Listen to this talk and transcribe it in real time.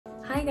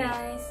Hi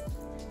guys!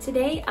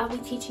 Today I'll be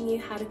teaching you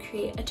how to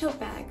create a tote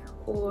bag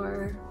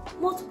or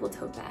multiple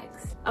tote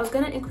bags. I was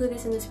going to include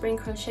this in the spring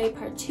crochet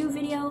part 2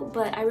 video,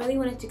 but I really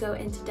wanted to go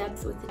into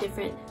depth with the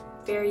different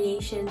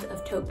variations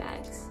of tote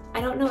bags. I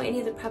don't know any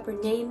of the proper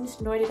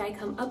names, nor did I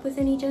come up with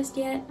any just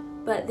yet,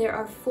 but there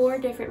are 4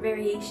 different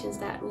variations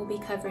that we'll be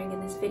covering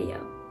in this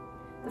video.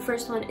 The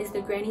first one is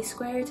the granny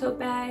square tote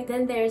bag,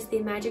 then there's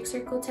the magic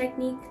circle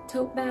technique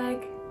tote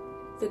bag,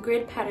 the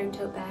grid pattern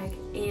tote bag,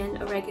 and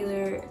a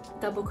regular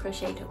double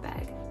crochet tote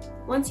bag.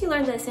 Once you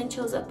learn the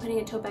essentials of putting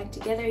a tote bag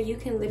together, you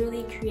can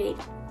literally create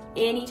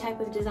any type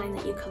of design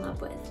that you come up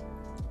with.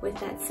 With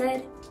that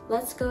said,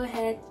 let's go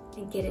ahead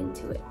and get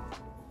into it.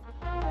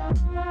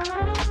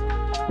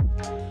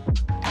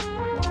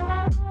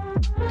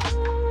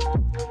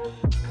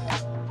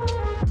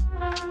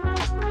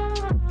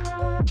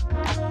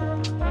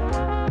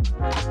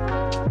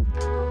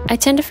 I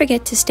tend to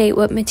forget to state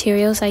what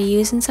materials I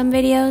use in some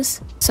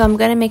videos, so I'm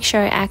going to make sure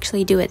I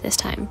actually do it this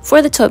time.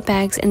 For the tote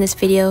bags in this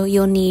video,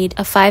 you'll need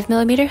a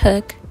 5mm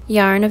hook,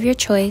 yarn of your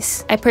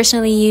choice. I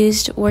personally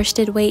used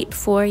worsted weight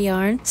 4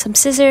 yarn, some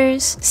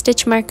scissors,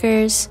 stitch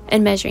markers,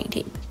 and measuring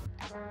tape.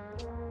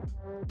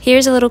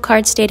 Here's a little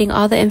card stating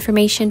all the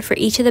information for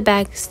each of the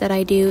bags that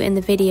I do in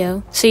the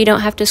video, so you don't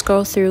have to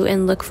scroll through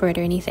and look for it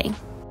or anything.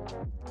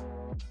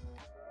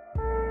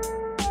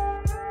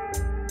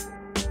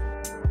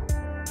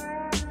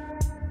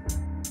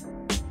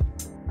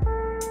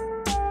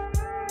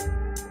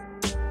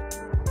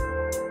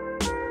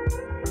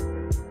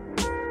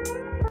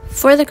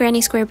 For the granny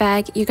square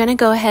bag, you're going to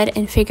go ahead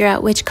and figure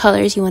out which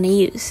colors you want to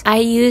use. I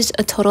used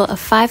a total of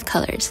 5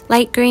 colors: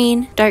 light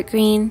green, dark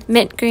green,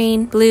 mint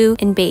green, blue,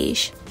 and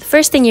beige. The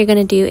first thing you're going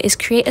to do is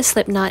create a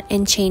slip knot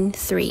and chain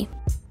 3.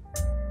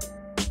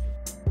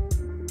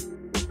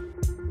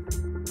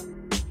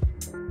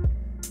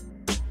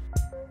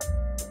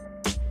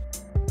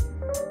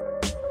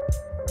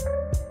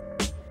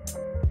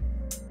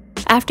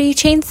 After you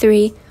chain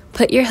 3,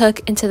 put your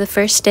hook into the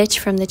first stitch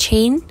from the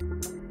chain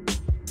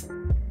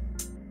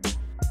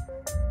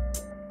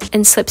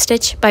and slip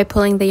stitch by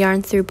pulling the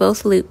yarn through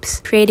both loops,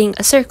 creating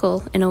a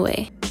circle in a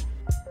way.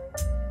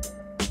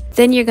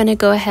 Then you're going to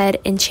go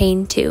ahead and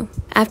chain 2.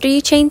 After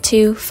you chain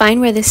 2,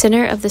 find where the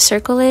center of the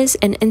circle is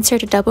and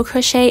insert a double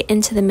crochet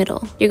into the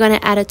middle. You're going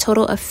to add a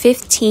total of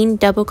 15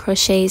 double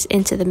crochets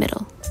into the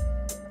middle.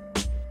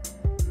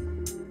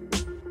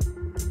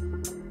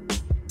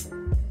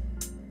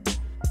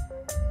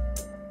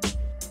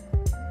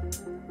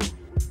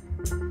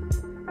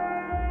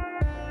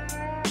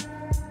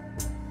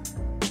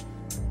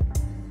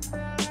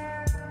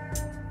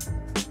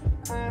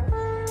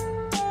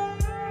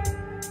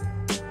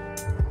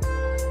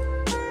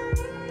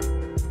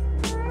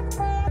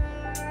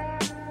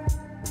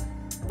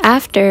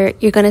 After,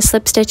 you're going to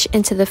slip stitch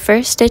into the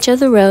first stitch of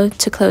the row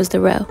to close the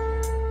row.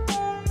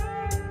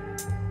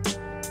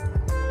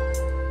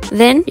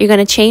 Then, you're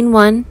going to chain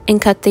 1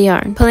 and cut the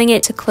yarn, pulling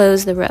it to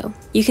close the row.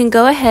 You can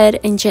go ahead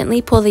and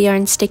gently pull the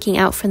yarn sticking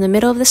out from the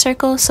middle of the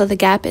circle so the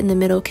gap in the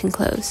middle can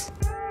close.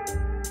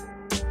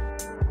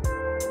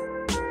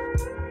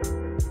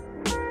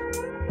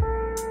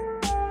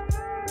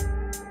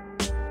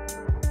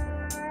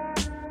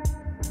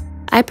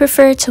 I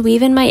prefer to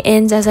weave in my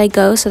ends as I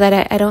go so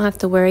that I don't have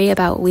to worry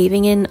about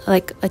weaving in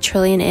like a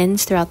trillion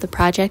ends throughout the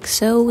project,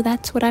 so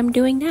that's what I'm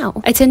doing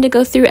now. I tend to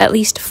go through at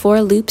least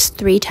 4 loops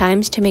 3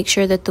 times to make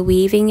sure that the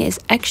weaving is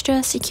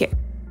extra secure.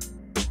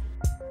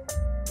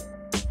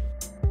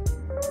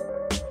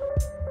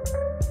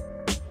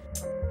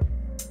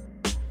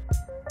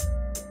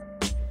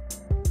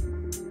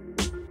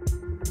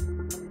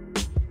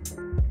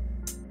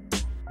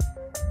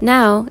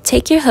 Now,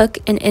 take your hook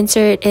and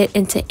insert it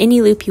into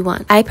any loop you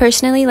want. I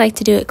personally like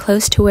to do it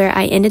close to where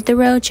I ended the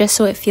row, just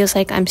so it feels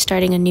like I'm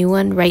starting a new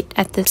one right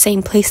at the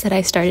same place that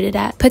I started it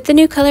at. Put the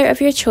new color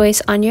of your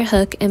choice on your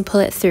hook and pull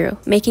it through,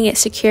 making it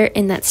secure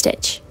in that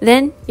stitch.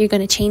 Then, you're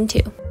going to chain 2.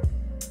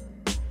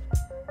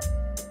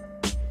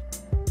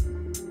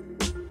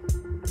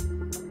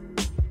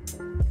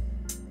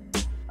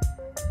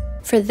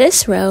 For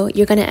this row,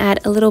 you're going to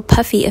add a little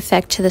puffy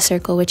effect to the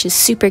circle, which is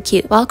super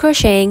cute. While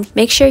crocheting,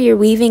 make sure you're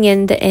weaving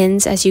in the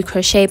ends as you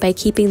crochet by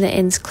keeping the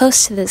ends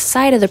close to the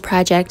side of the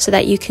project so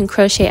that you can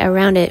crochet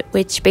around it,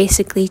 which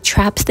basically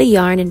traps the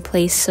yarn in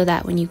place so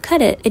that when you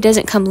cut it, it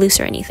doesn't come loose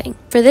or anything.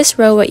 For this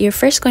row, what you're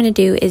first going to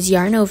do is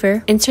yarn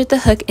over, insert the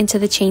hook into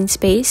the chain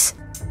space,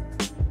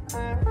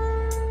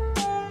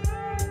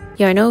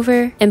 yarn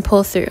over, and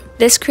pull through.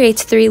 This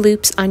creates 3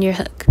 loops on your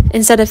hook.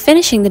 Instead of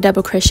finishing the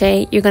double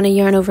crochet, you're going to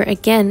yarn over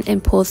again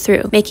and pull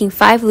through, making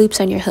 5 loops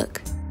on your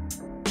hook.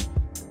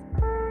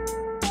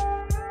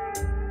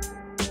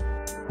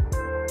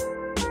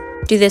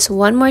 Do this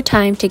one more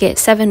time to get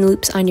 7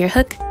 loops on your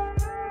hook.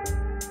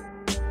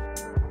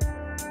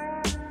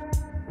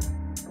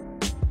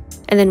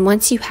 And then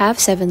once you have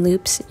 7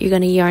 loops, you're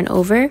going to yarn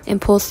over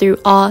and pull through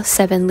all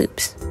 7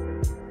 loops.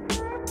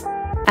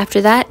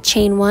 After that,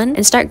 chain 1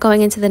 and start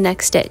going into the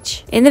next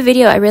stitch. In the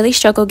video, I really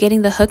struggle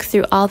getting the hook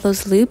through all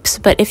those loops,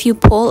 but if you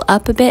pull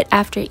up a bit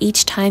after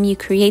each time you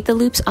create the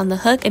loops on the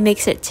hook, it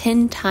makes it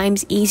 10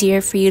 times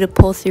easier for you to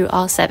pull through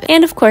all 7.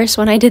 And of course,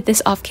 when I did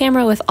this off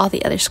camera with all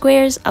the other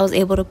squares, I was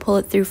able to pull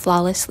it through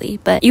flawlessly,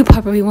 but you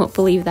probably won't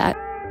believe that.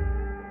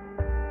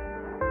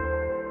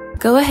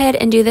 Go ahead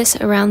and do this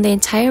around the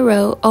entire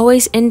row,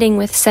 always ending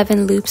with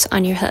 7 loops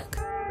on your hook.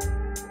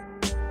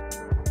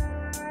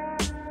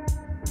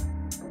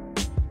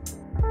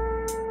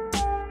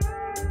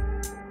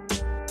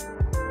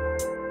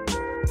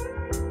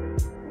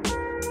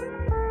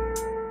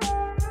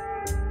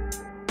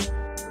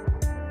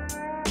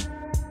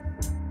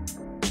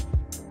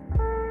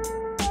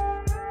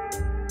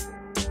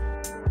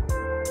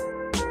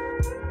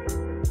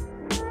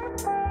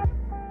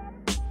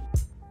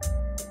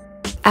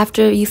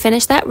 After you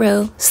finish that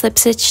row, slip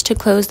stitch to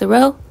close the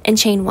row and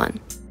chain 1.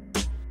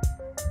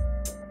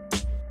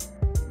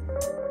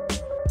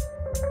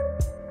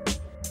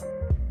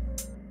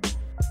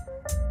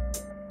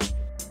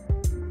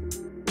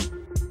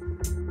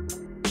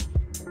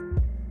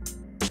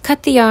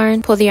 Cut the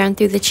yarn, pull the yarn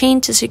through the chain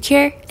to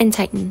secure and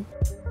tighten.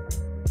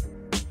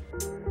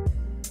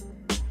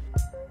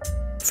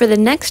 For the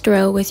next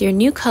row with your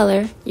new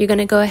color, you're going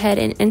to go ahead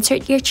and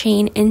insert your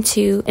chain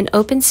into an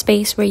open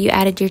space where you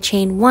added your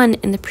chain 1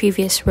 in the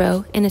previous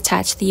row and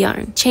attach the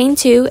yarn. Chain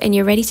 2 and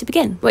you're ready to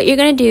begin. What you're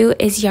going to do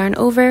is yarn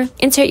over,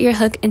 insert your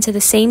hook into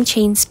the same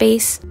chain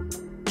space,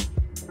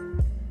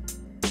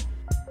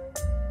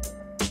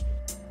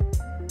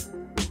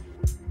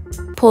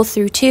 pull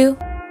through 2,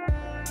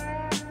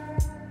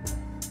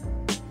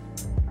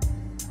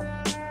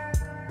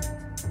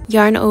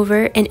 yarn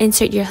over and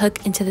insert your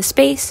hook into the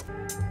space,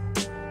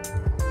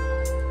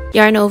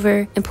 yarn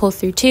over and pull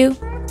through 2.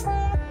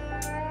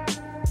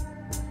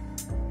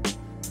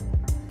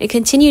 And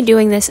continue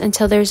doing this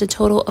until there's a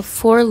total of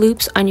 4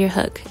 loops on your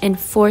hook and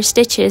 4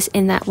 stitches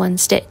in that one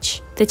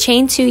stitch. The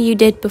chain 2 you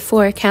did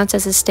before counts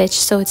as a stitch,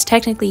 so it's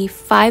technically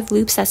 5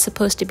 loops that's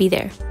supposed to be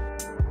there.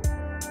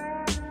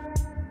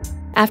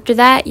 After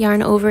that,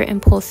 yarn over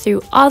and pull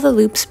through all the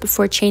loops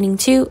before chaining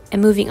 2 and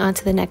moving on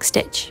to the next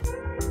stitch.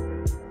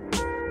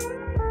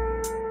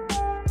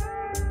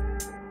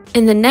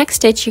 In the next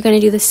stitch, you're going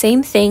to do the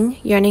same thing,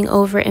 yarning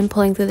over and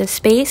pulling through the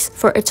space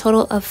for a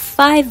total of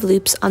 5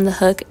 loops on the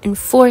hook and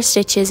 4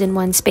 stitches in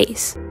one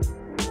space.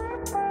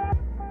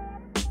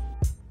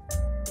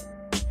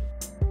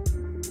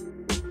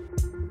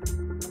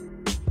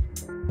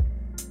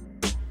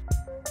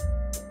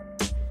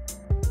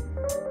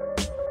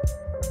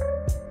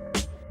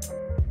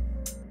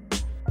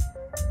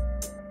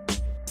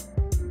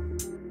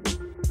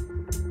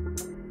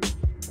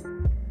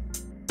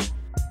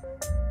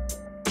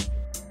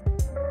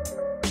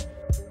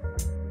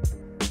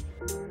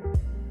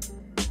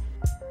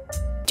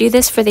 Do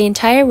this for the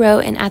entire row,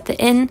 and at the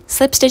end,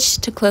 slip stitch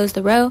to close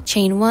the row,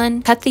 chain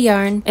 1, cut the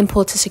yarn, and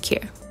pull to secure.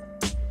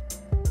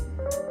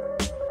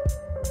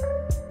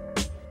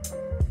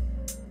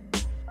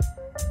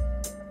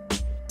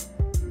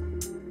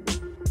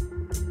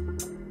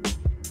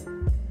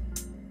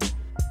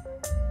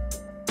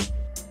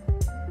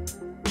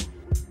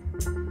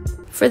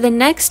 For the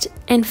next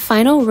and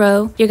final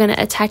row, you're going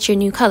to attach your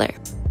new color.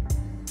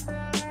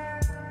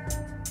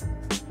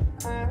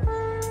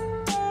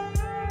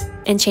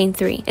 And chain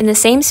 3. In the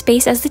same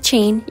space as the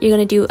chain, you're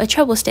going to do a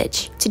treble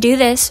stitch. To do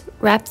this,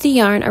 wrap the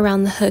yarn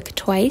around the hook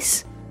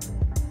twice.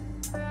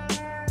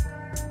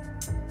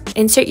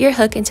 Insert your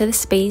hook into the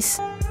space.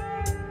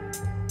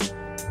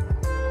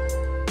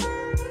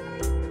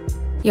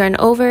 Yarn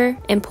over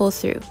and pull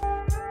through.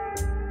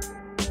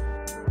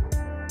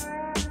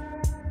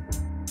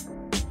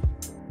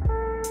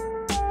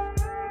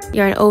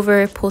 Yarn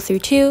over, pull through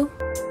 2.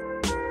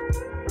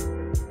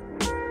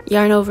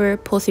 Yarn over,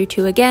 pull through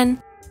 2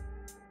 again.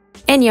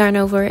 And yarn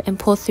over and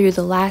pull through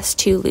the last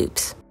 2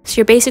 loops. So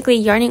you're basically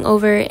yarning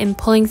over and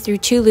pulling through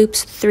 2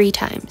 loops 3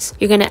 times.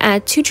 You're going to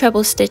add 2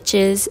 treble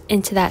stitches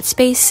into that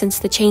space since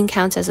the chain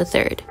counts as a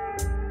third.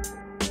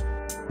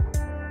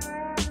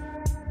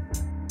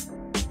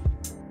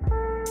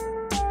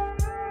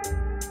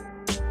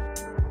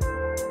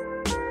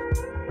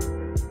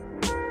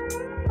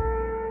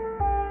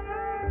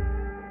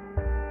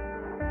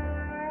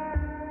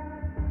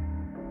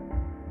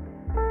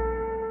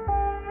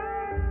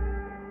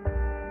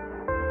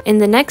 In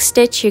the next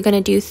stitch, you're going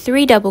to do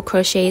 3 double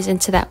crochets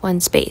into that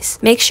one space.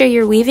 Make sure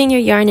you're weaving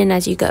your yarn in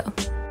as you go.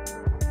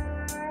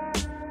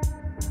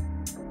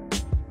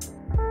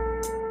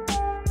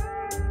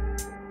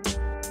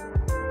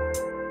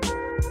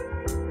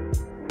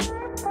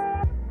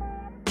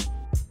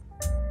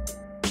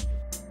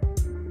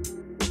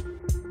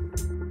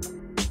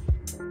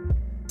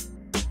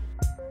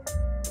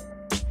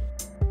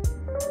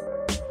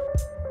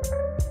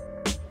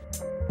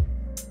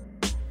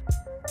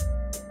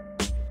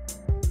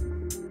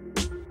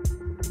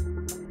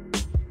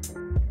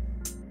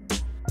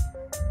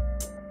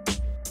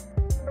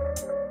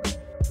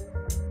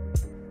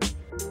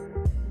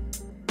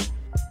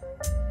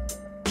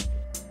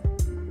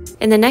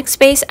 In the next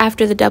space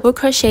after the double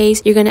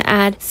crochets, you're going to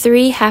add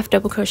 3 half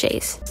double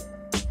crochets.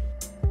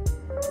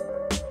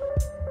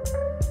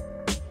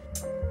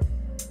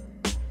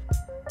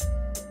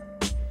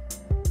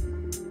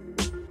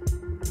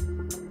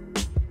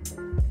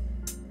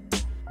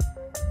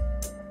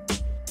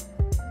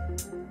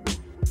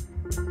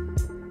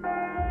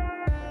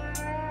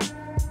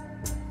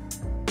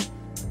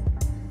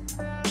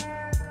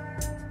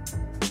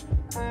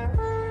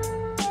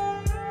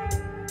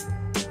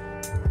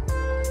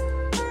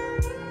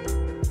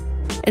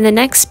 In the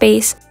next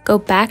space, go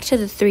back to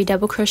the 3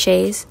 double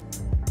crochets.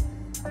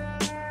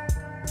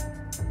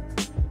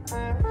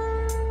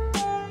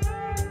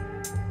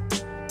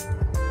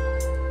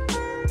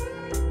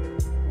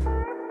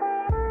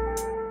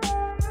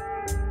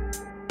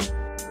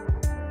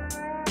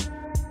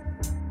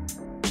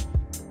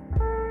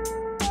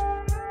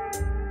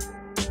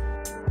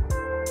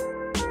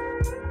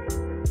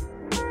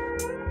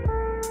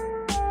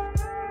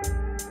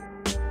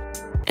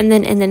 And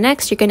then in the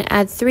next, you're going to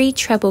add 3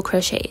 treble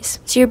crochets.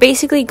 So you're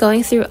basically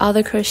going through all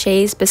the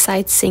crochets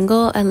besides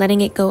single and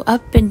letting it go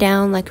up and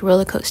down like a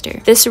roller coaster.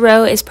 This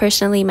row is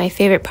personally my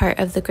favorite part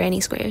of the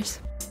granny squares.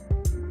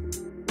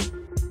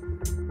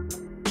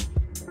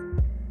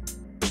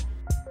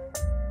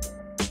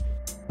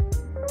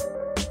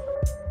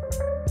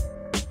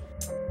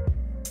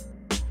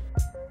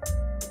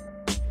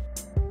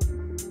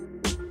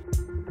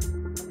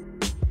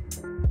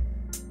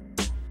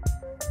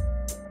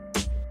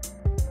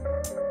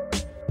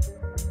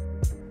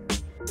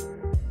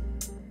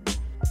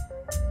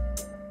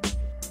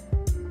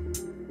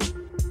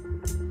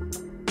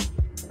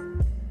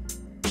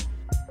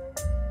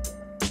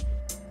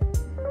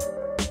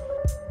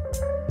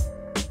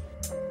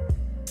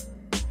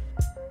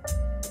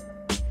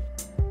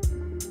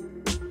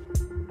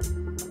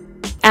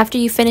 After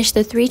you finish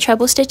the 3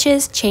 treble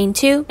stitches, chain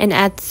 2 and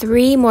add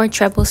 3 more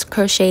treble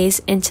crochets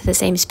into the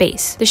same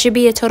space. There should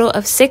be a total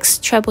of 6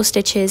 treble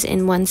stitches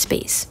in one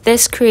space.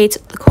 This creates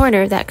the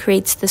corner that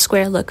creates the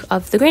square look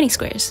of the granny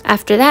squares.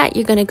 After that,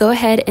 you're going to go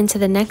ahead into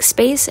the next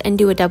space and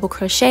do a double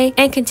crochet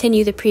and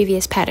continue the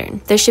previous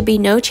pattern. There should be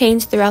no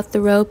chains throughout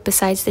the row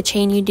besides the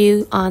chain you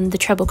do on the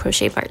treble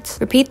crochet parts.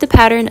 Repeat the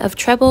pattern of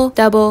treble,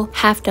 double,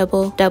 half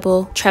double,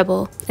 double,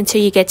 treble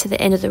until you get to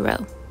the end of the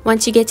row.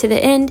 Once you get to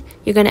the end,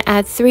 you're going to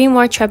add 3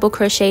 more treble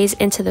crochets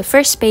into the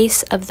first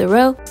space of the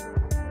row.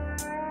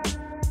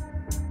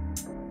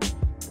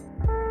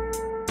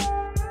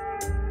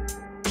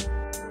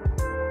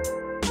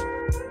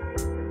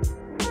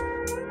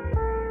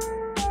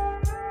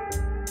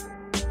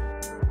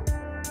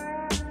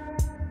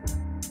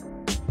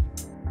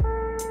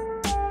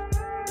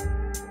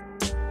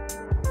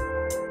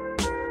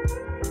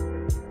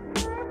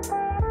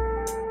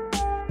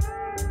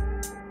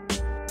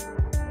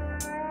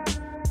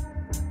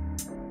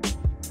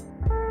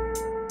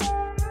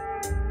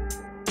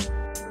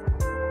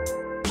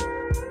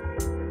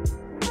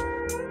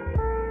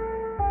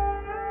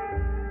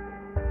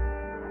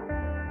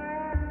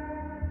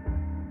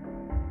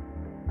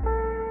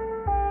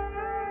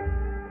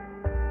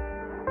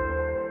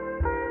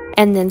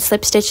 And then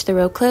slip stitch the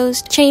row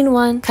closed, chain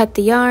 1, cut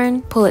the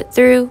yarn, pull it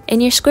through,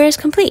 and your square is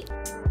complete.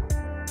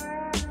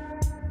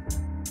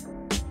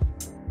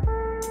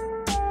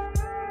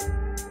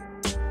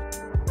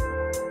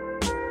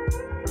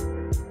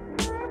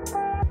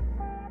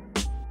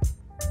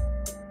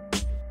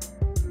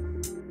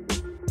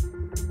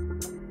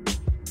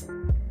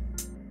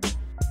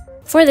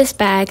 For this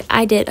bag,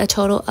 I did a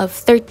total of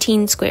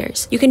 13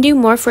 squares. You can do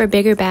more for a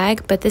bigger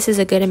bag, but this is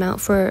a good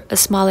amount for a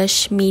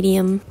smallish,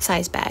 medium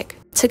size bag.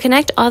 To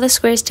connect all the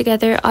squares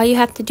together, all you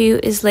have to do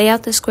is lay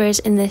out the squares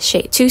in this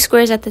shape. 2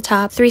 squares at the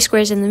top, 3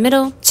 squares in the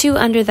middle, 2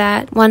 under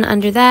that, 1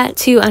 under that,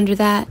 2 under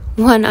that,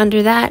 1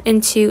 under that,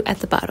 and 2 at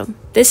the bottom.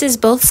 This is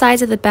both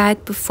sides of the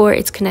bag before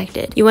it's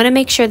connected. You want to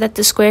make sure that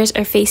the squares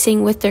are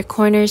facing with their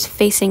corners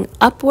facing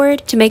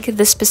upward to make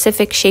the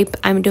specific shape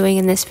I'm doing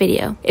in this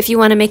video. If you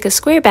want to make a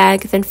square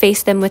bag, then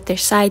face them with their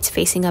sides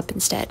facing up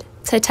instead.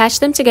 To attach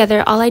them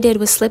together, all I did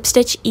was slip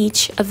stitch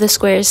each of the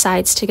square's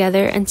sides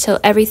together until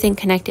everything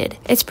connected.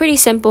 It's pretty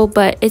simple,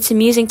 but it's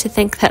amusing to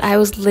think that I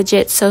was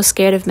legit so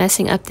scared of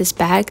messing up this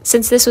bag,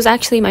 since this was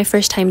actually my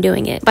first time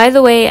doing it. By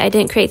the way, I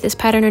didn't create this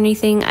pattern or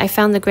anything. I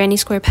found the granny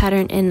square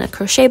pattern in a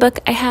crochet book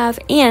I have,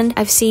 and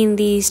I've seen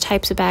these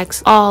types of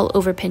bags all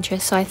over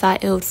Pinterest, so I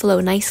thought it would flow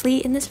nicely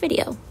in this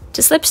video.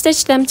 To slip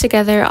stitch them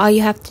together, all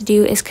you have to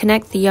do is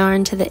connect the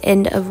yarn to the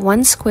end of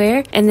one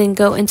square and then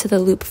go into the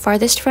loop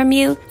farthest from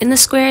you in the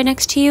square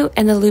next to you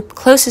and the loop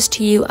closest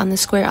to you on the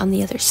square on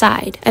the other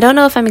side. I don't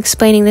know if I'm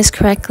explaining this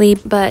correctly,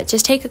 but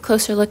just take a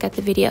closer look at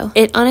the video.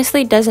 It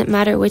honestly doesn't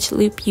matter which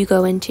loop you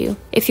go into.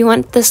 If you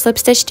want the slip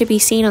stitch to be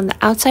seen on the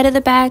outside of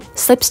the bag,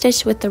 slip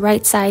stitch with the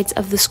right sides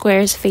of the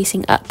squares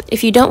facing up.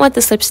 If you don't want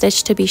the slip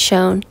stitch to be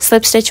shown,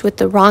 slip stitch with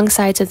the wrong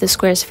sides of the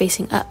squares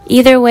facing up.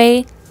 Either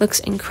way, looks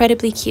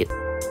incredibly cute.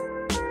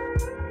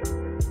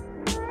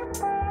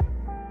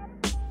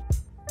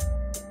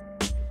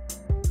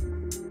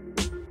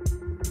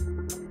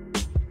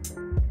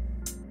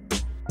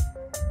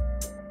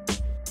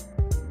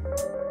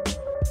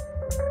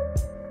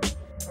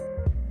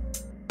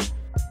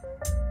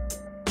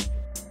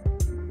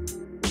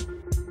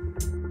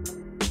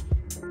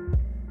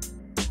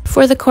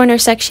 For the corner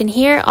section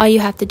here, all you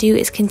have to do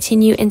is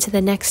continue into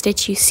the next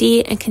stitch you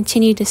see and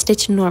continue to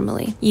stitch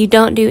normally. You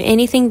don't do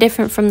anything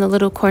different from the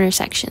little corner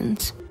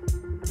sections.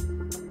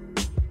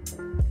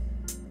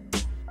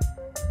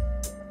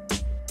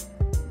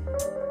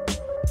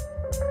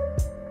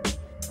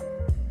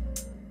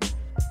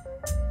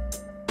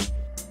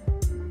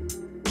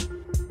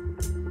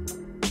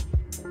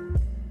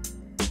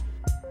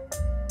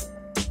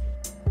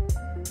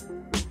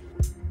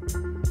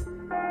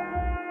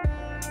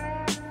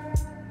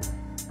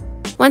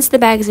 Once the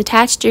bag is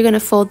attached, you're going to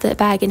fold the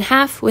bag in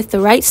half with the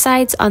right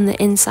sides on the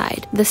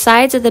inside. The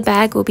sides of the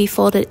bag will be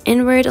folded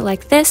inward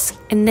like this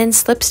and then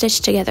slip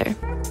stitched together.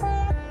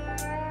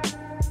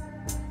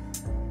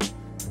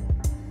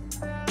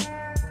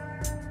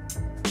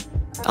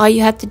 All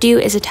you have to do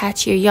is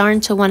attach your yarn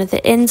to one of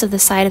the ends of the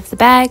side of the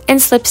bag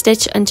and slip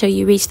stitch until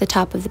you reach the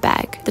top of the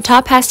bag. The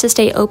top has to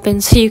stay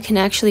open so you can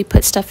actually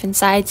put stuff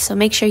inside, so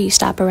make sure you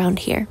stop around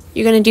here.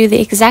 You're going to do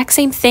the exact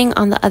same thing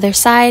on the other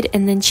side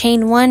and then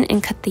chain one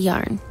and cut the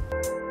yarn.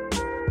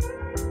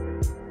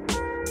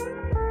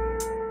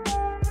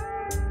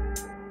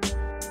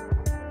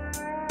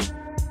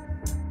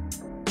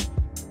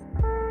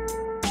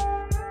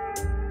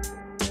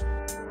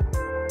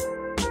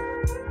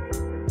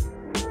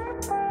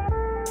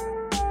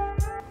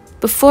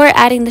 Before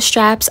adding the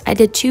straps, I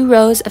did 2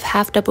 rows of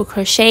half double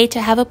crochet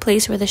to have a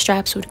place where the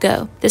straps would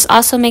go. This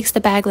also makes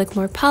the bag look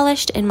more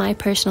polished in my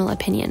personal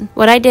opinion.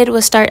 What I did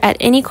was start at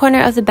any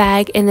corner of the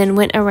bag and then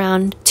went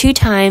around 2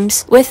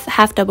 times with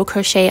half double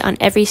crochet on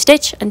every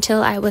stitch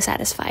until I was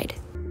satisfied.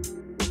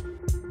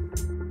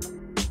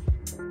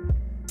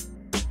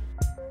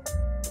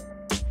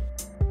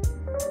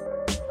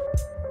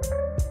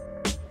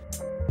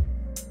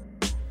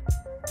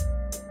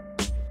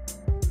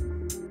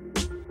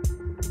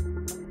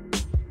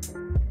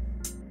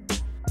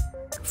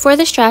 For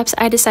the straps,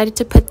 I decided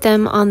to put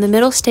them on the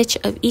middle stitch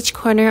of each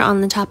corner on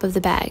the top of the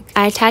bag.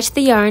 I attached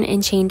the yarn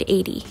and chained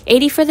 80.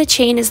 80 for the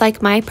chain is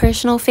like my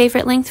personal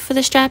favorite length for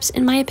the straps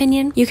in my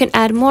opinion. You can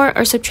add more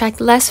or subtract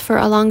less for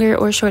a longer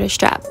or shorter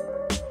strap.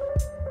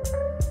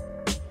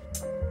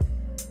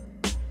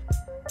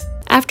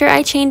 After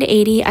I chained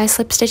 80, I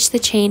slip stitched the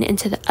chain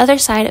into the other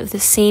side of the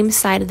same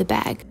side of the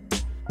bag.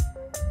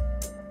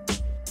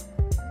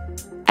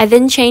 I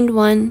then chained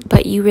 1,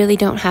 but you really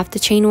don't have to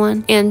chain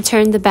 1, and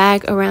turned the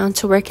bag around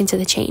to work into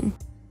the chain.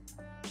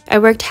 I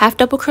worked half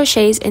double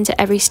crochets into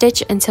every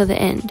stitch until the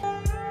end.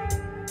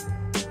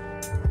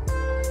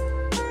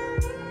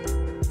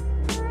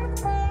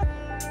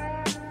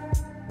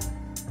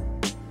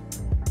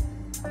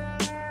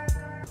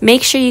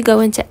 Make sure you go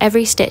into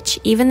every stitch,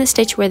 even the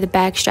stitch where the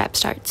bag strap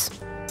starts.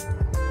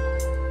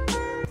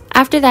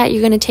 After that,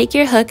 you're going to take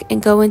your hook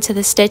and go into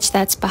the stitch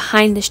that's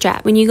behind the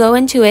strap. When you go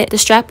into it, the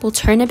strap will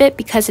turn a bit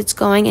because it's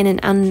going in an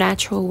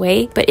unnatural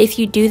way, but if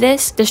you do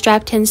this, the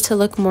strap tends to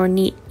look more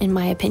neat in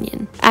my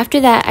opinion.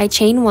 After that, I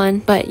chained 1,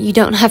 but you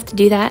don't have to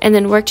do that, and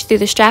then worked through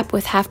the strap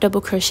with half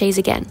double crochets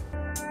again.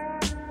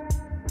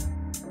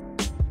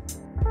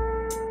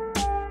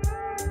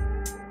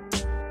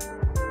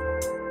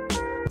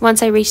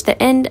 Once I reached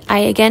the end, I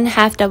again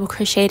half double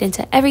crocheted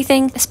into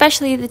everything,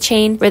 especially the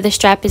chain where the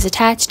strap is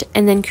attached,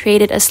 and then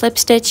created a slip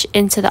stitch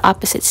into the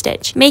opposite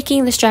stitch,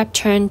 making the strap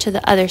turn to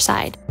the other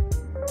side.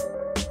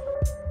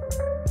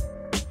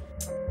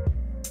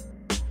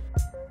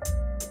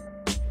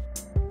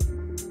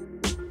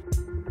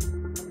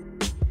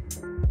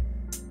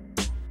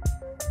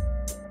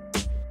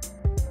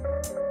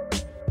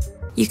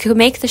 You could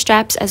make the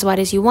straps as wide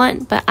as you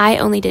want, but I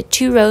only did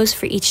 2 rows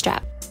for each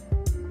strap.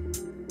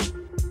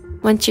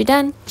 Once you're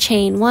done,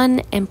 chain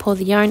 1 and pull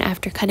the yarn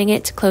after cutting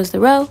it to close the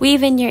row,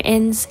 weave in your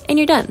ends, and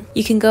you're done.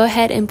 You can go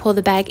ahead and pull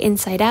the bag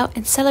inside out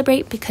and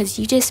celebrate because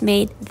you just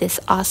made this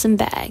awesome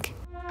bag.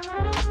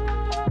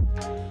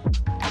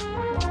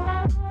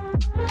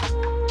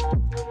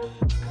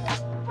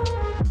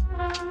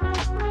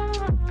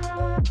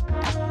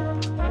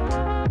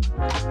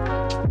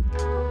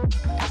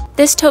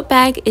 This tote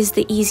bag is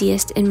the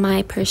easiest in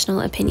my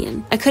personal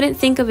opinion. I couldn't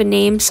think of a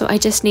name, so I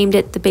just named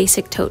it the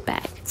basic tote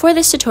bag. For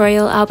this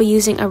tutorial, I'll be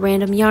using a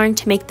random yarn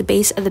to make the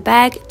base of the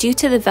bag due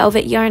to the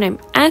velvet yarn I'm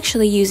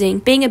actually using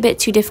being a bit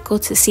too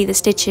difficult to see the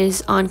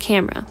stitches on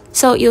camera.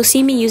 So you'll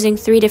see me using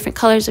 3 different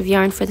colors of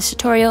yarn for this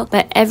tutorial,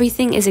 but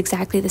everything is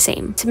exactly the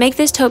same. To make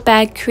this tote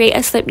bag, create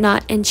a slip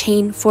knot and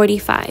chain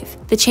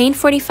 45. The chain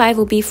 45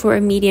 will be for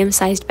a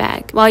medium-sized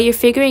bag. While you're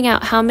figuring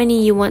out how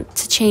many you want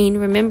to chain,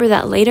 remember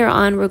that later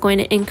on we're going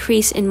to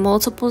increase in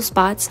multiple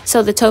spots,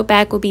 so the tote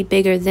bag will be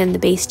bigger than the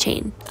base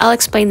chain. I'll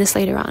explain this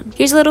later on.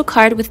 Here's a little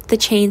card with the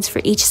chains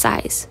for each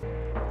size.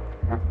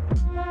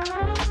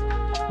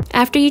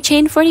 After you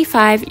chain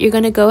 45, you're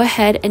going to go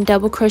ahead and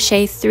double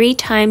crochet 3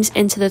 times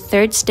into the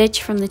 3rd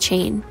stitch from the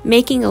chain,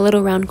 making a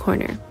little round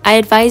corner. I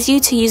advise you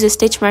to use a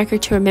stitch marker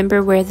to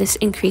remember where this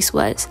increase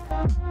was.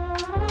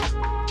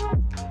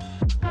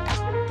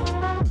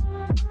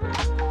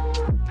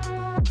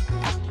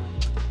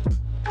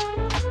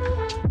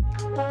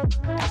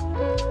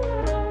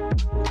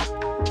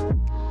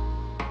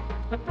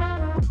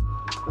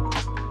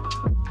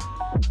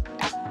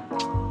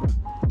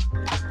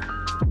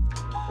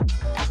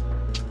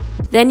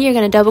 Then you're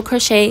going to double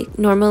crochet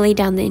normally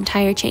down the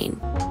entire chain.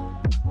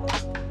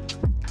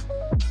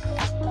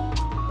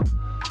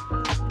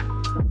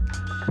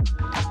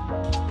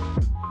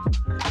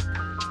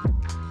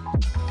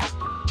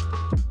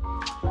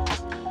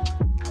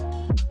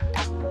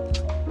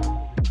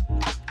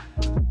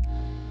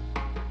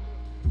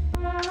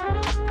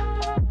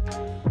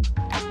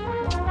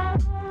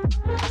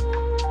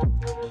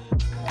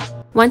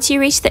 Once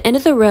you reach the end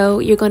of the row,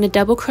 you're going to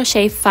double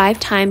crochet 5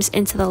 times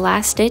into the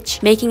last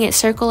stitch, making it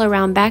circle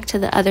around back to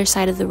the other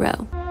side of the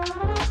row.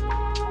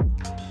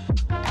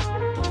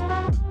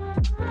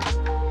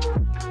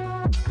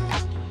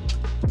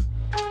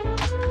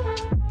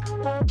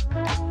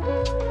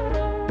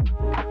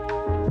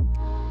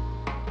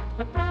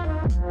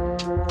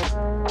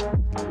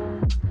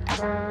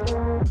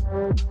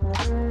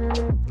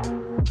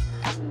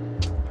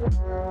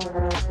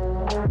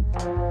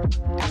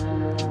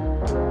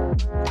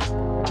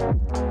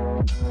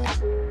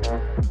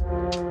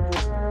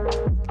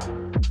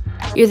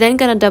 You're then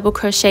going to double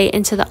crochet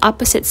into the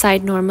opposite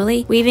side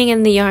normally, weaving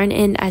in the yarn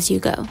end as you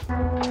go.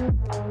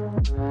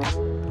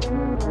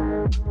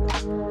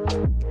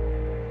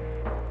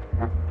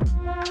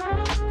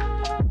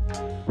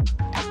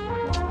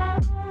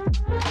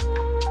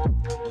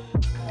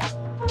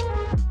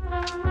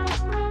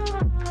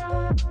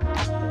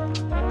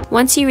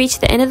 Once you reach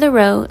the end of the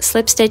row,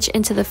 slip stitch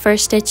into the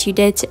first stitch you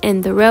did to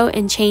end the row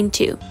and chain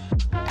 2.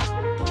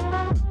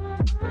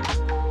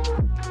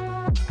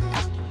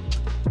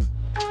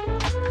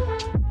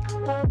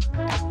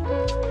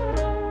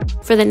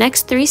 For the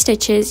next 3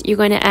 stitches, you're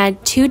going to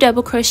add 2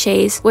 double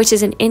crochets, which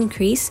is an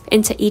increase,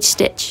 into each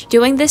stitch.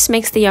 Doing this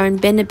makes the yarn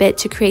bend a bit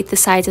to create the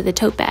sides of the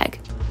tote bag.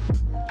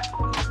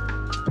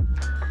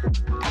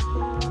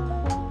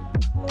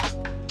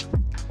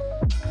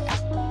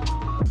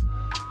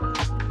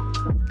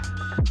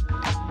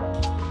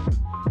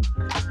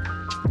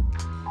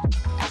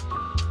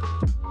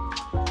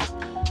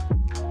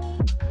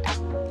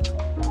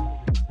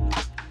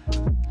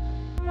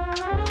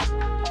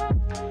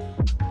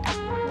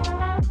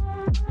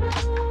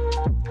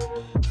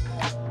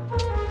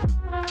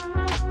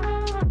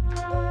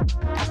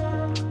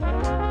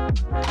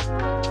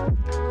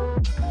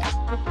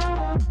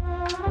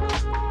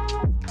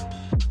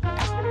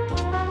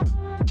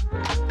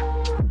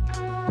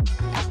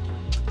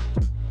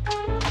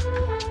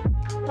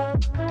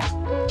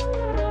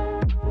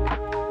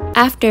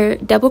 After,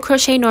 double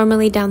crochet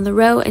normally down the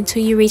row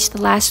until you reach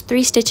the last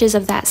 3 stitches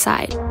of that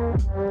side.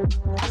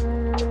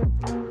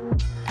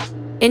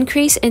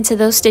 Increase into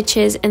those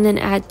stitches and then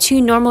add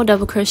 2 normal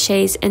double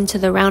crochets into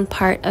the round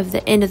part of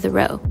the end of the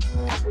row.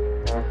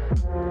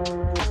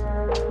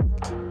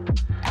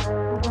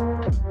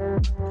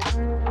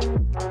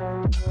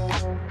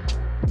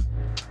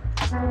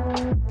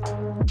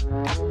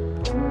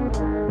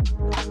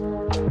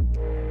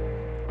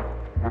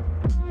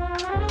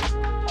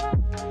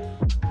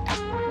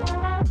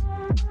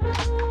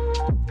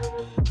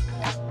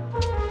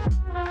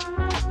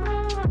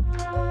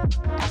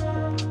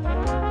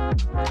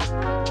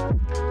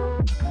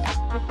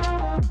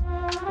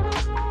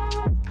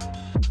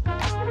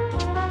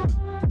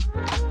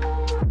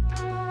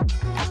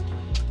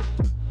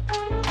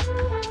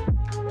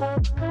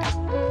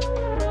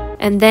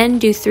 And then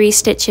do 3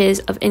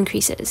 stitches of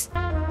increases.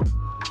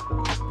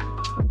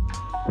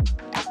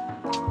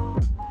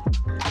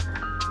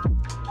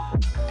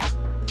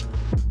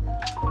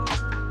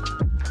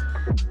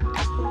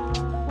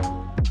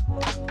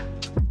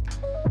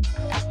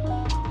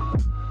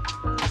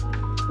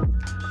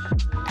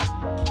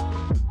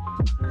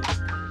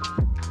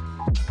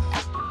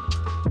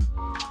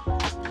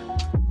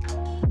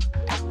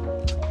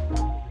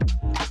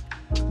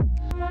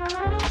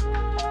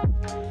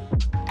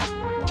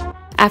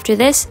 After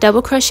this,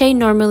 double crochet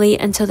normally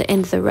until the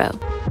end of the row.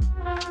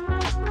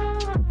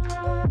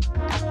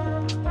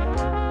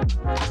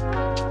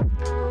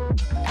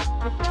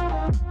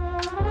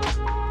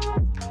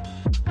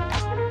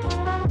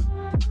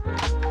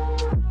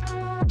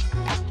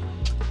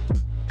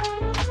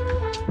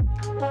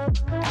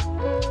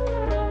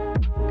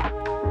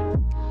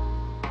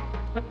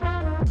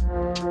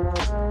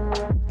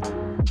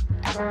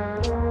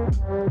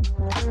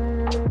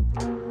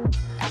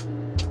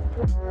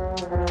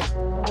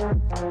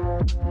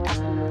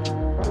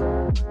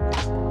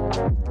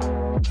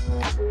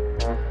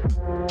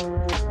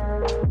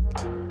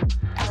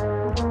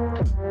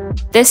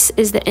 This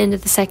is the end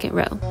of the second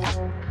row.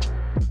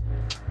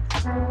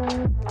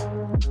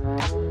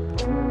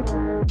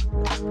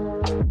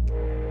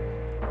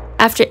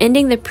 After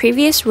ending the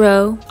previous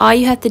row, all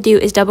you have to do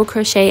is double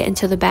crochet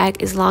until the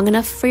bag is long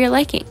enough for your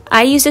liking.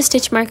 I use a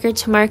stitch marker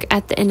to mark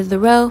at the end of the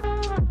row.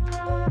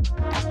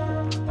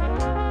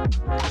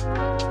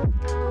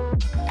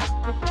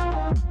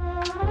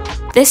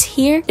 This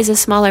here is a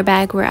smaller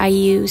bag where I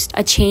used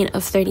a chain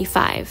of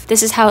 35.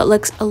 This is how it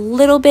looks a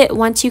little bit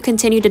once you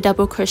continue to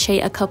double crochet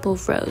a couple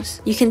of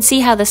rows. You can see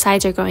how the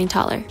sides are growing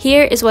taller.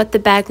 Here is what the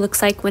bag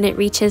looks like when it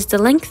reaches the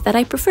length that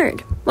I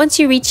preferred. Once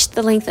you reach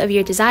the length of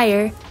your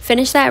desire,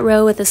 finish that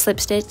row with a slip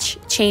stitch,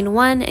 chain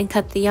 1 and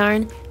cut the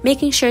yarn,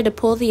 making sure to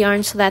pull the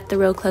yarn so that the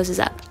row closes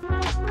up.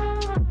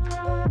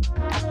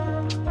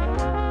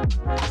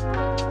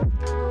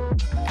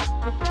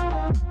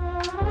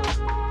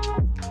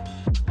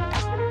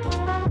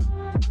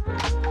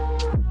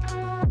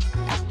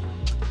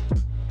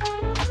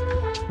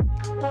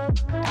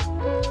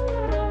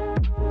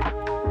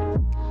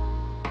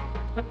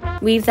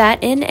 Weave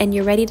that in and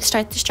you're ready to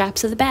start the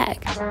straps of the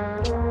bag.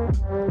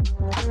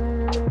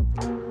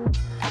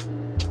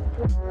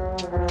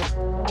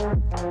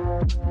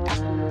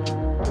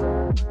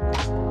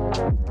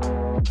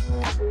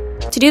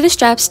 To do the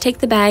straps, take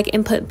the bag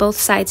and put both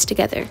sides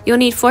together. You'll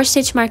need 4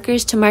 stitch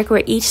markers to mark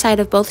where each side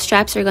of both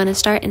straps are going to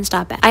start and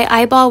stop at.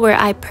 I eyeball where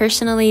I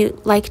personally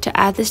like to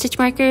add the stitch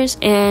markers,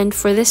 and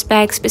for this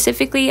bag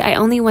specifically, I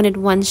only wanted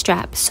 1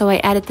 strap, so I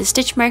added the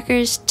stitch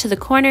markers to the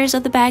corners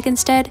of the bag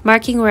instead,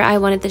 marking where I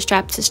wanted the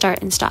strap to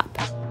start and stop.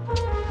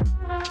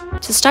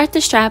 To start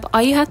the strap,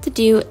 all you have to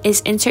do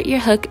is insert your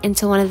hook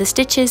into one of the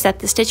stitches that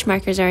the stitch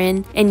markers are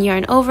in and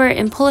yarn over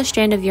and pull a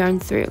strand of yarn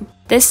through.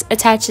 This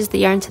attaches the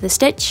yarn to the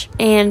stitch,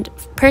 and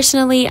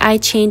personally I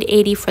chained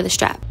 80 for the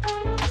strap.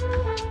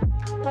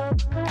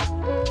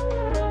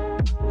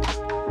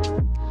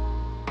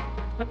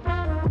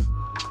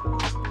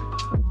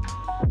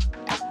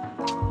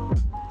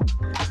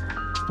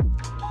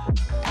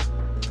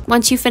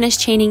 Once you finish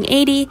chaining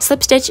 80,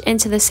 slip stitch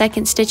into the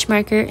second stitch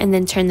marker and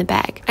then turn the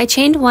bag. I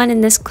chained 1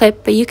 in this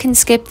clip, but you can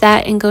skip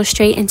that and go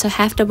straight into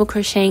half double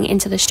crocheting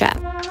into the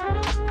strap.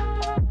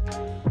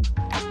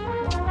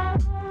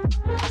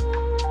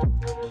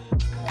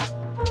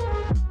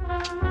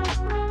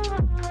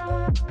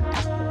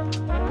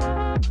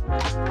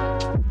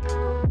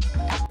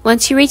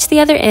 Once you reach the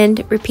other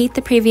end, repeat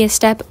the previous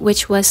step,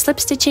 which was slip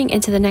stitching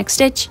into the next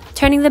stitch,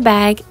 turning the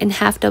bag, and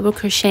half double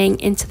crocheting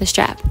into the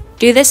strap.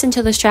 Do this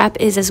until the strap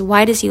is as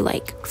wide as you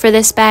like. For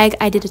this bag,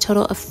 I did a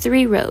total of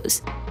 3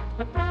 rows.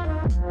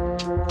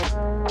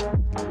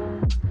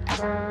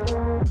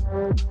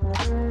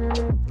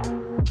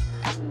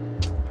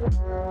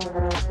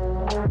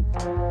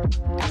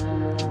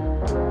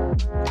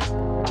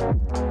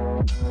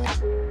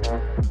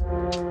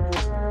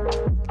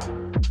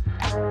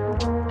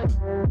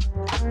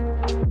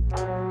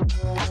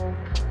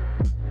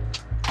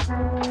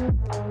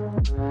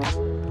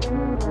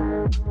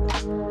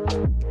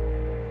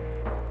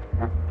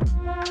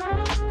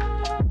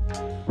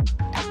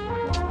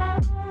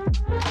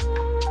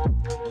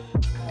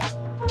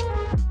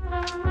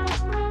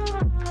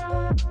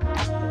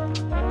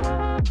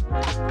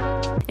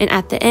 And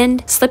at the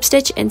end, slip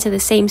stitch into the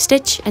same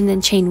stitch and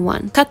then chain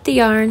 1. Cut the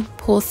yarn,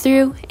 pull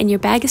through, and your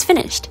bag is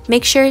finished.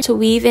 Make sure to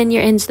weave in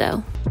your ends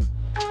though.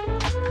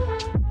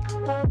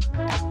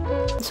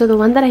 So the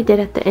one that I did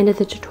at the end of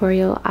the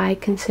tutorial, I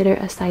consider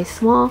a size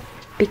small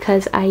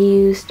because I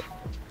used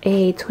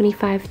a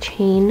 25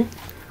 chain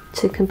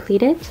to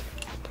complete it.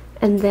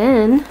 And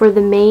then for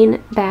the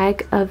main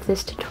bag of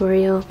this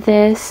tutorial,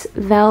 this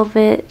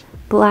velvet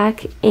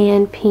black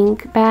and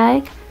pink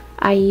bag,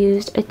 I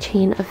used a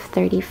chain of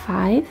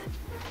 35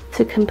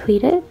 to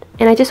complete it.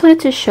 And I just wanted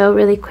to show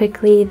really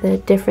quickly the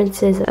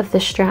differences of the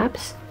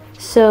straps.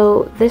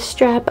 So this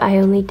strap, I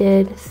only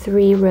did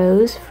 3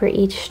 rows for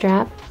each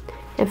strap.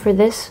 And for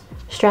this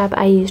strap,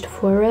 I used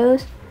 4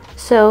 rows.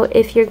 So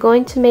if you're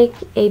going to make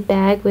a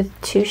bag with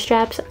 2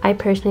 straps, I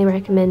personally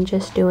recommend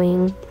just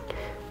doing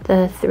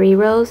the 3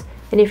 rows.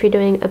 And if you're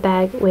doing a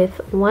bag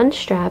with 1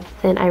 strap,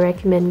 then I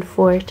recommend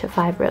 4 to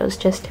 5 rows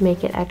just to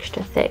make it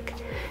extra thick.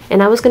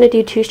 And I was going to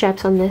do 2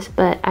 straps on this,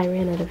 but I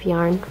ran out of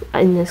yarn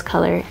in this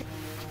color.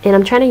 And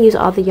I'm trying to use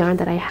all the yarn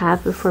that I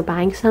have before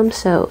buying some,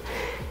 so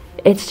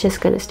it's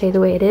just going to stay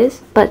the way it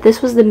is. But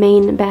this was the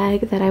main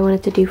bag that I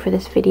wanted to do for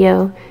this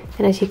video.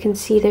 And as you can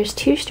see, there's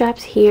 2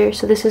 straps here,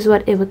 so this is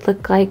what it would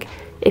look like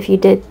if you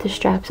did the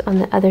straps on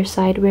the other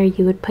side where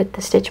you would put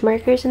the stitch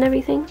markers and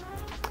everything.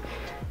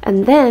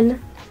 And then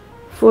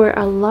for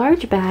a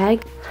large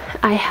bag,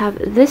 I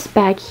have this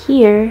bag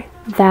here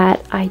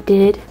that I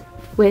did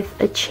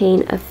with a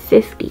chain of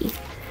 50.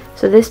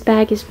 So this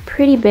bag is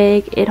pretty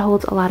big. It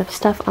holds a lot of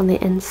stuff on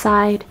the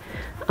inside.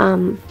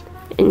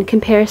 In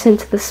comparison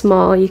to the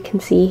small, you can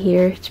see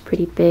here it's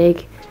pretty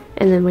big.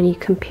 And then when you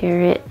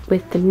compare it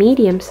with the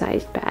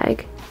medium-sized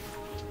bag,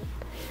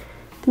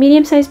 the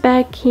medium-sized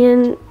bag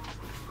can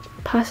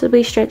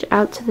possibly stretch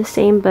out to the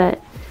same,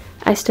 but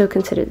I still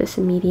consider this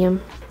a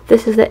medium.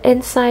 This is the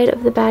inside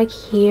of the bag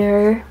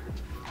here.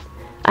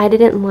 I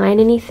didn't line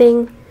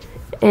anything,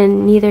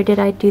 and neither did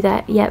I do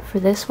that yet for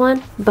this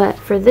one, but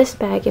for this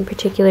bag in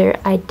particular,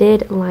 I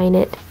did line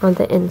it on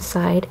the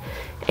inside.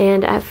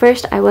 And at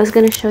first I was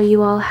going to show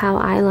you all how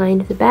I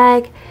lined the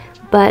bag,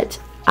 but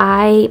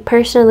I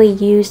personally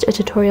used a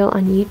tutorial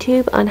on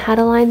YouTube on how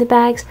to line the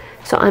bags,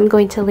 so I'm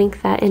going to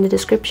link that in the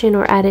description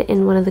or add it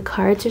in one of the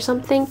cards or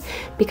something,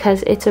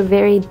 because it's a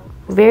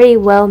very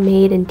well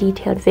made and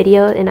detailed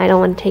video, and I don't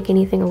want to take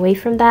anything away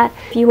from that.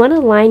 If you want to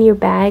line your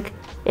bag,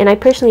 and I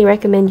personally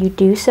recommend you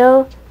do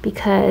so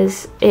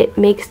because it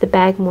makes the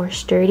bag more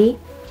sturdy,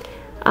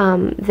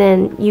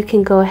 then you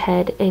can go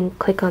ahead and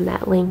click on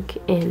that link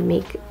and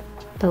make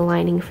the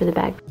lining for the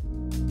bag.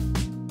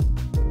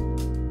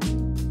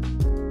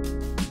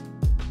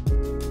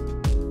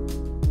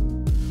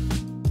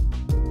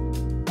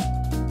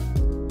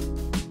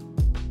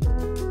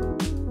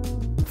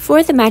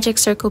 For the magic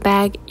circle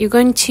bag, you're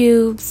going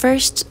to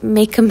first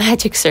make a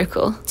magic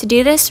circle. To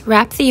do this,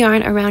 wrap the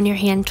yarn around your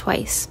hand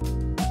twice.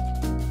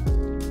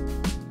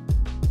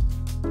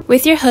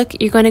 With your hook,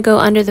 you're going to go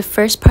under the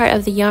first part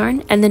of the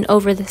yarn and then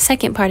over the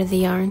second part of the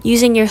yarn,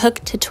 using your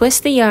hook to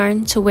twist the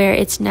yarn to where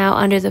it's now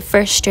under the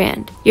first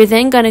strand. You're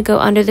then going to go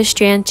under the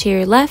strand to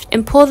your left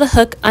and pull the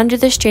hook under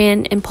the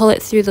strand and pull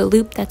it through the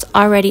loop that's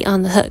already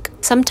on the hook.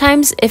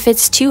 Sometimes, if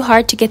it's too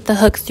hard to get the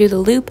hook through the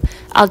loop,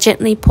 I'll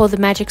gently pull the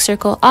magic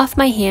circle off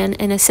my hand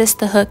and assist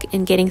the hook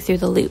in getting through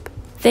the loop.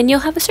 Then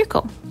you'll have a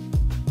circle.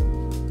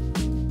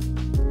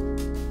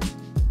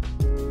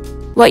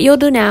 What you'll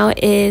do now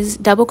is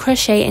double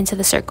crochet into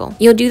the circle.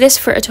 You'll do this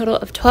for a total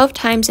of 12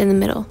 times in the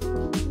middle.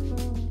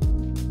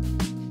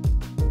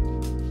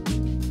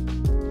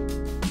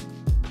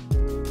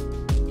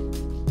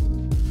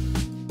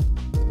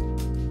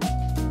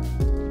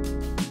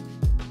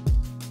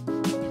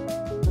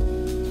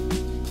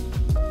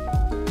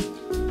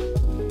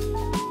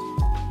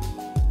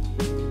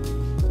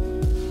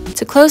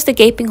 To close the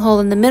gaping hole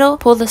in the middle,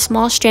 pull the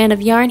small strand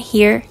of yarn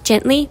here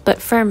gently but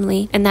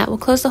firmly, and that will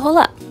close the hole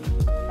up.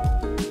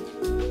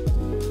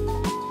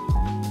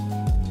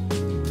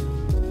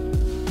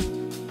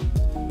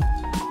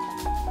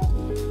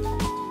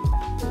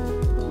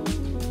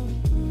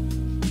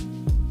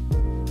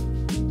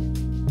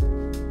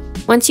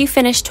 Once you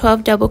finish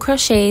 12 double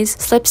crochets,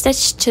 slip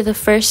stitch to the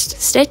first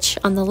stitch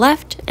on the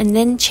left and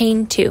then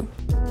chain 2.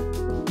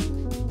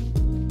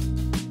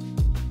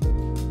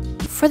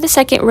 For the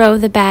second row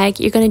of the bag,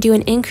 you're going to do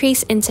an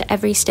increase into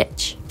every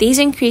stitch. These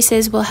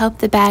increases will help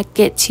the bag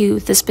get to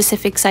the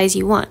specific size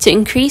you want. To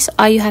increase,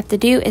 all you have to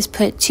do is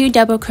put 2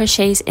 double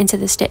crochets into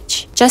the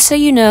stitch. Just so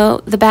you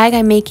know, the bag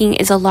I'm making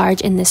is a large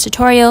in this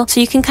tutorial,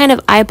 so you can kind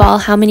of eyeball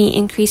how many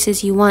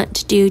increases you want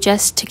to do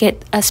just to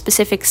get a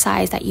specific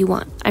size that you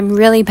want. I'm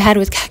really bad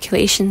with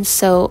calculations,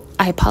 so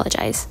I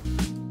apologize.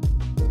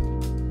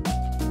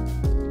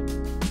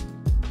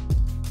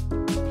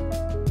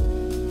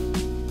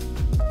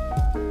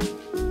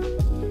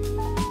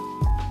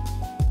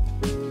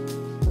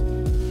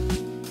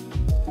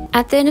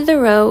 At the end of the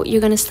row,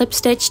 you're going to slip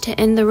stitch to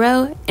end the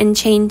row and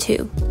chain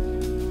 2.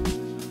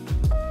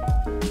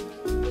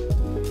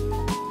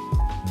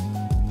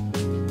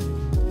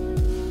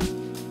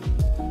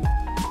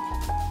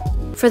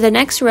 For the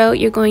next row,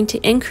 you're going to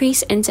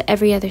increase into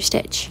every other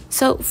stitch.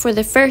 So for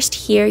the first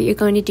here, you're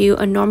going to do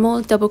a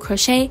normal double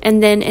crochet,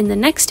 and then in the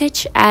next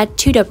stitch, add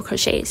 2 double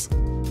crochets.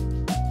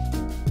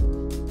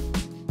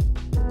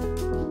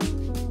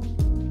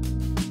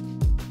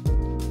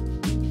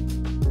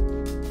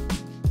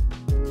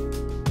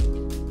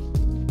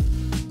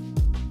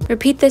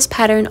 Repeat this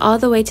pattern all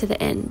the way to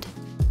the end.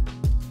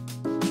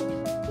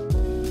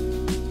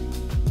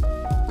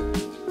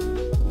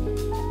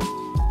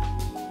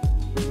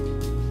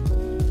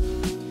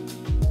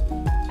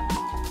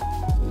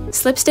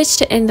 Slip stitch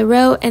to end the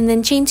row and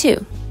then chain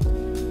 2.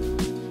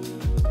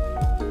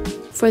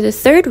 For the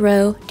third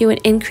row, do an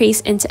increase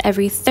into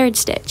every third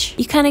stitch.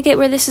 You kind of get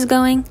where this is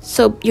going?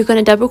 So you're going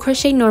to double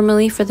crochet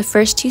normally for the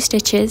first 2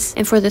 stitches,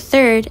 and for the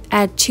third,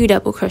 add 2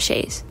 double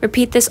crochets.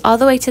 Repeat this all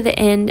the way to the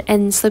end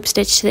and slip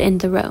stitch to the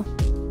end of the row.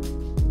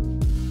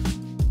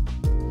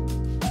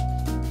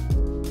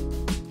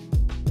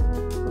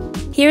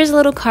 Here's a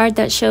little card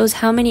that shows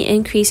how many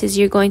increases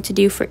you're going to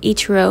do for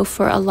each row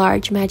for a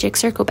large magic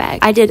circle bag.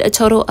 I did a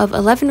total of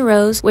 11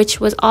 rows, which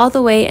was all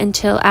the way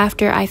until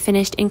after I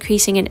finished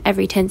increasing in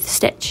every 10th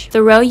stitch.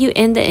 The row you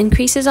end the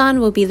increases on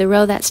will be the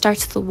row that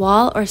starts the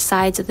wall or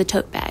sides of the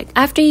tote bag.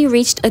 After you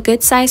reached a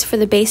good size for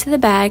the base of the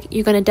bag,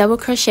 you're going to double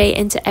crochet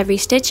into every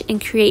stitch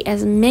and create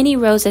as many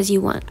rows as you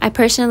want. I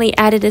personally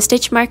added a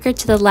stitch marker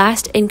to the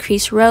last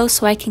increased row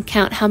so I can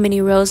count how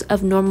many rows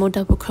of normal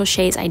double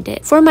crochets I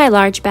did. For my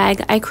large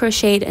bag, I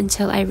crocheted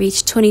until I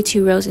reached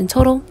 22 rows in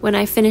total. When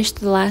I finished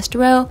the last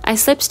row, I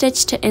slip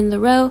stitched to end the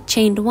row,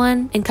 chained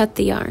 1, and cut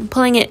the yarn,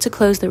 pulling it to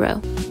close the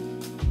row.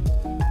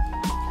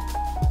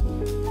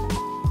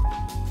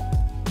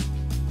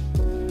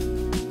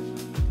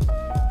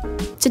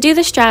 To do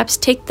the straps,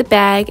 take the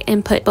bag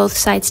and put both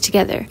sides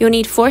together. You'll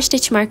need 4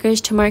 stitch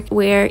markers to mark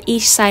where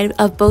each side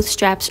of both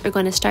straps are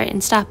going to start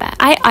and stop at.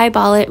 I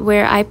eyeball it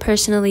where I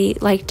personally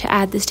like to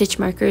add the stitch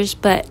markers,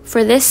 but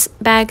for this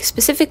bag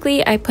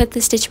specifically, I put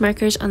the stitch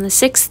markers on the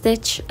 6th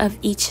stitch of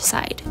each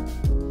side.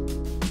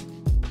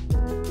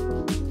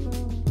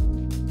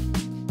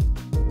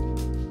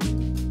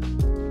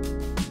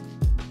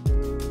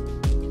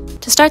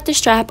 To start the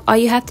strap, all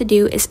you have to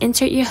do is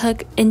insert your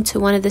hook into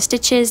one of the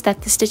stitches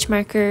that the stitch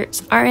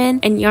markers are in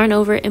and yarn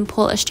over and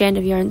pull a strand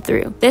of yarn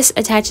through. This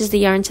attaches the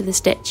yarn to the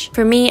stitch.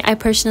 For me, I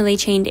personally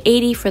chained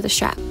 80 for the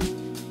strap.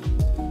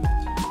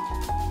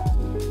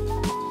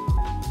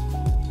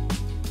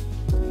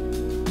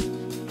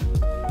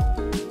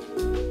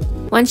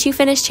 Once you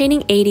finish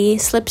chaining 80,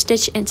 slip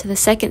stitch into the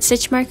second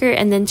stitch marker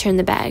and then turn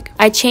the bag.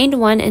 I chained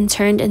one and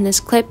turned in this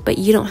clip, but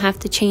you don't have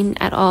to chain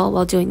at all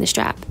while doing the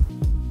strap.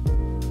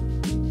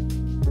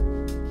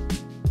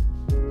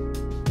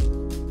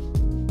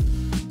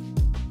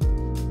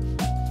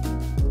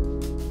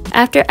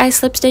 After I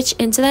slip stitch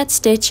into that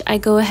stitch, I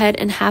go ahead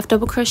and half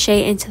double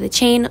crochet into the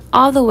chain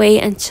all the way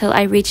until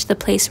I reach the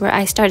place where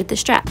I started the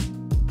strap.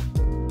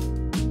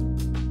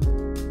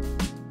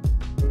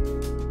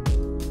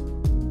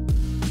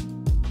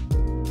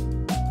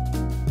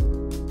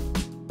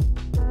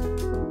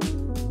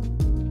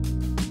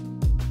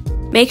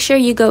 Make sure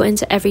you go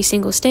into every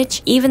single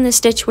stitch, even the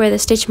stitch where the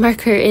stitch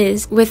marker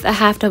is, with a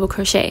half double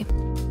crochet.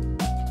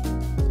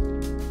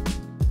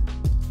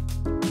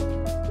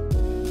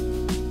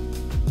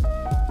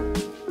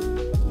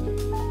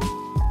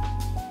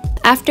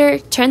 After,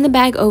 turn the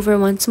bag over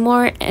once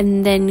more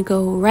and then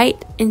go right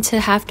into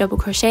half double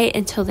crochet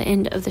until the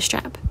end of the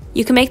strap.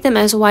 You can make them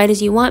as wide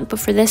as you want, but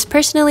for this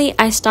personally,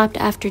 I stopped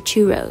after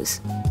 2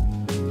 rows.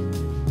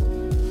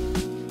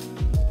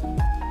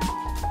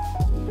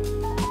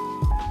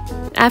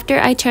 After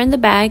I turned the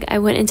bag, I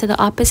went into the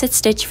opposite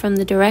stitch from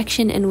the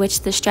direction in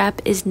which the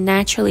strap is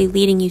naturally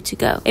leading you to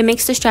go. It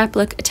makes the strap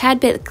look a tad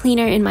bit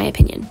cleaner in my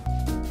opinion.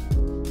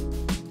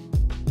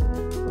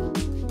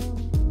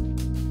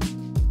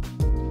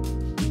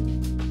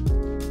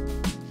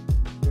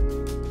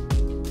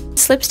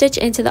 Slip stitch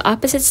into the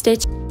opposite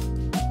stitch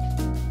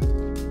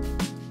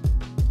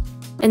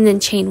and then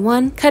chain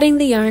 1, cutting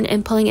the yarn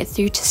and pulling it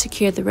through to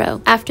secure the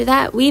row. After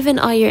that, weave in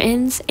all your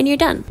ends and you're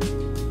done.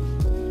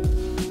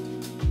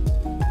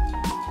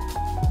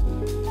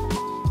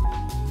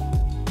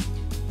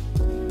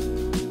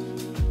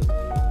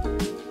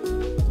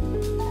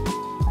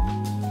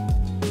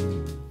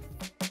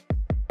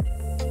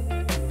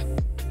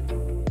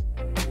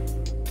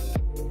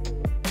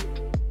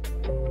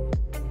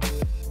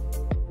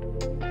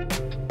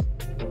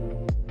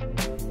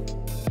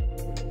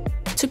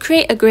 To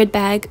create a grid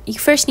bag, you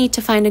first need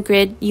to find a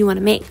grid you want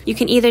to make. You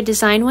can either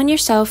design one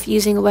yourself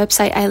using a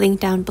website I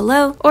linked down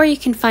below, or you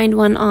can find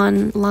one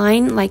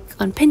online like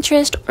on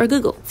Pinterest or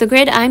Google. The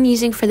grid I'm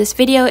using for this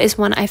video is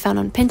one I found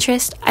on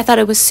Pinterest. I thought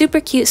it was super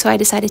cute, so I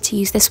decided to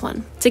use this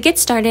one. To get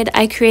started,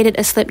 I created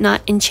a slip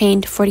knot and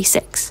chained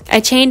 46. I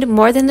chained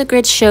more than the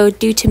grid showed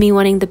due to me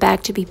wanting the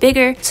bag to be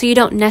bigger, so you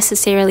don't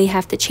necessarily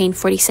have to chain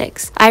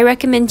 46. I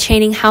recommend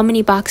chaining how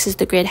many boxes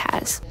the grid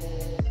has.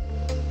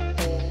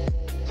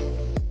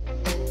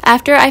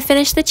 After I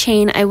finished the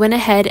chain, I went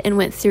ahead and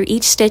went through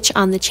each stitch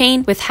on the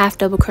chain with half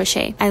double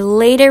crochet. I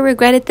later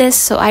regretted this,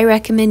 so I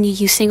recommend you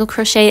use single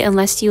crochet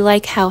unless you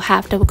like how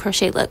half double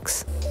crochet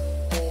looks.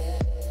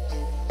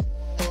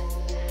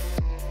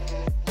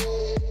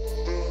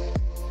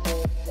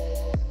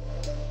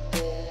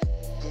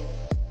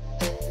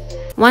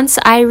 Once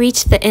I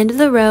reached the end of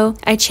the row,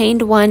 I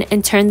chained 1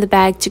 and turned the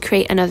bag to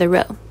create another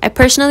row. I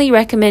personally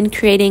recommend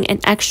creating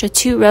an extra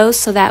 2 rows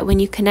so that when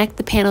you connect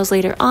the panels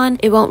later on,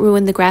 it won't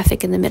ruin the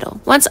graphic in the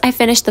middle. Once I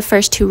finished the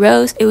first 2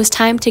 rows, it was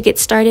time to get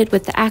started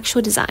with the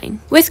actual design.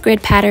 With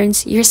grid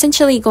patterns, you're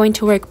essentially going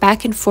to work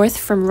back and forth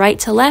from right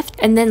to left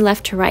and then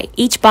left to right.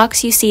 Each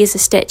box you see is a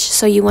stitch,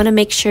 so you want to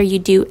make sure you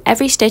do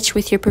every stitch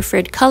with your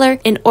preferred color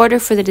in order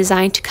for the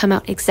design to come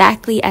out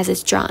exactly as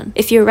it's drawn.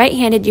 If you're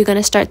right-handed, you're going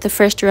to start the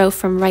first row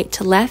from right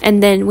to left,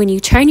 and then when you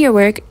turn your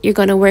work, you're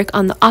going to work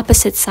on the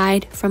opposite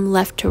side from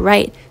left to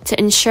right to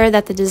ensure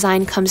that the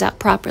design comes out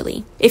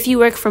properly. If you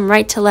work from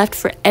right to left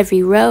for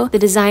every row, the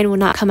design will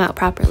not come out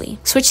properly.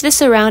 Switch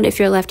this around if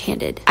you're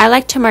left-handed. I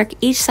like to mark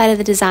each side of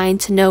the design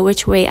to know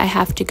which way I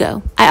have to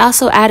go. I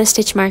also add a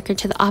stitch marker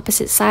to the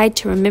opposite side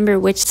to remember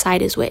which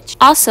side is which.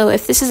 Also,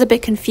 if this is a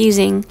bit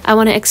confusing, I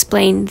want to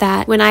explain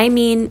that when I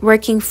mean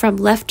working from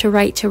left to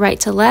right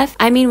to left,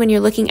 I mean when you're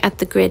looking at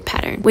the grid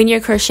pattern. When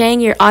you're crocheting,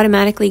 you're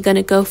automatically going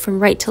to go from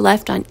right to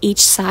left on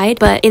each side,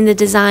 but in the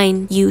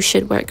design, you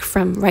should work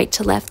from right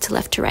to left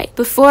to right.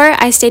 Before,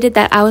 I stated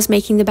that I was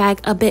making the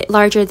bag a bit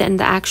larger than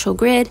the actual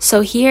grid,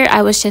 so here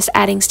I was just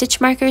adding stitch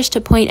markers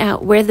to point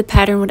out where the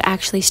pattern would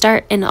actually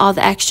start, and all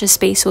the extra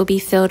space will be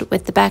filled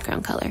with the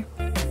background color.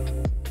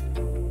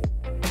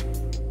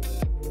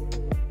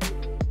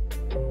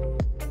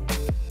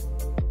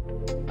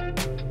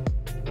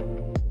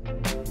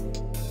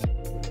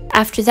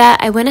 After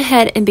that, I went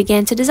ahead and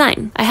began to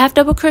design. I half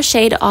double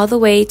crocheted all the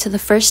way to the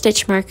first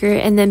stitch marker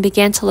and then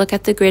began to look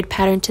at the grid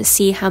pattern to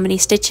see how many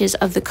stitches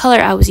of the color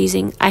I was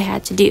using I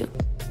had to do.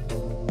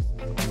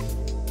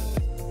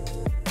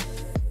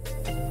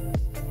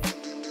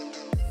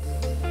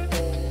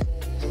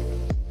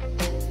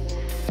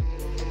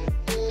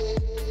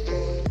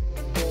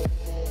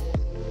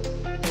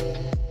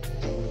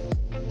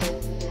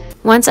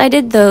 Once I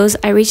did those,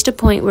 I reached a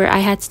point where I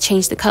had to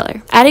change the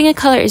color. Adding a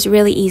color is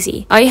really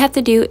easy. All you have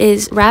to do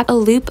is wrap a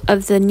loop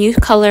of the new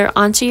color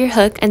onto your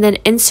hook and then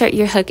insert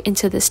your hook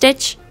into the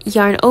stitch,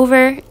 yarn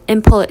over,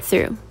 and pull it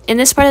through. In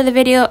this part of the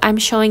video, I'm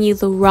showing you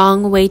the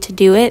wrong way to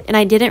do it, and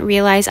I didn't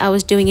realize I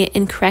was doing it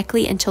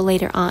incorrectly until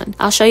later on.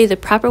 I'll show you the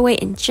proper way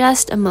in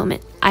just a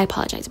moment. I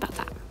apologize about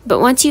that. But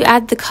once you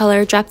add the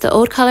color, drop the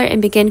old color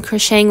and begin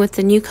crocheting with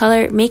the new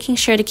color, making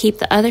sure to keep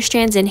the other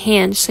strands in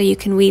hand so you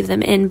can weave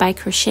them in by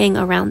crocheting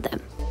around them.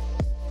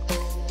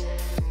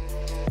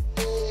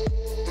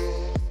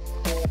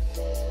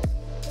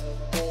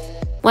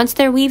 Once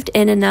they're weaved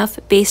in enough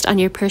based on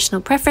your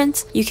personal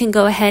preference, you can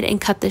go ahead and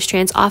cut the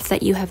strands off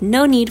that you have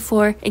no need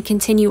for and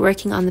continue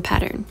working on the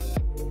pattern.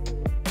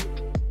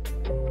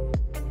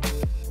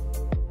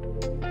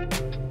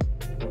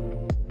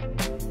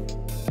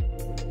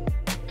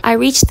 I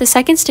reached the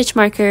second stitch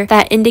marker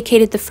that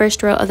indicated the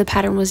first row of the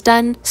pattern was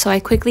done, so I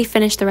quickly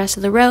finished the rest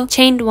of the row,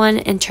 chained one,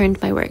 and turned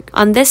my work.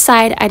 On this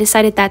side, I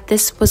decided that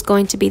this was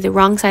going to be the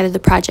wrong side of the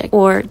project,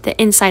 or the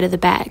inside of the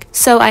bag.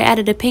 So I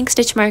added a pink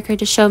stitch marker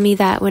to show me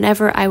that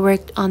whenever I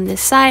worked on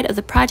this side of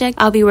the project,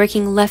 I'll be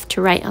working left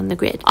to right on the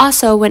grid.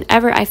 Also,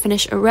 whenever I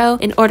finish a row,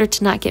 in order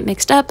to not get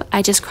mixed up,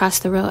 I just cross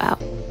the row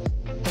out.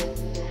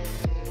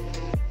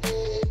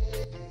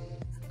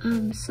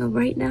 So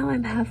right now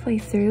I'm halfway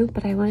through,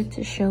 but I wanted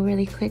to show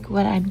really quick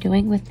what I'm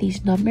doing with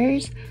these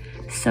numbers.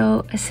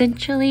 So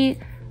essentially,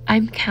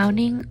 I'm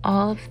counting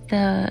all of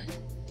the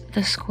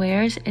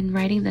squares and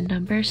writing the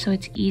numbers so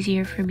it's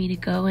easier for me to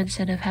go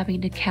instead of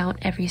having to count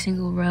every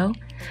single row.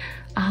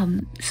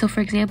 So for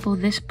example,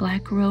 this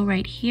black row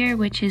right here,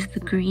 which is the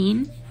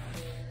green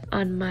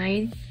on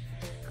mine,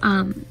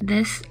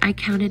 this I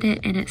counted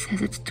it and it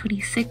says it's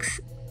 26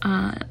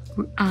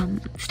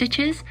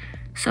 stitches.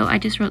 So I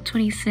just wrote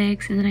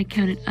 26 and then I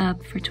counted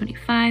up for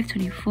 25,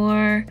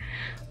 24,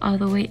 all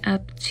the way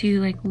up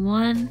to like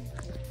 1.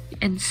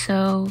 And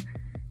so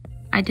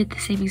I did the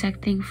same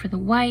exact thing for the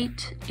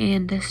white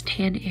and this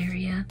tan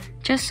area,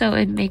 just so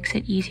it makes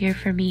it easier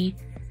for me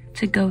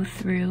to go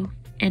through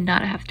and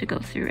not have to go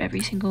through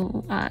every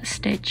single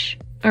stitch,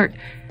 or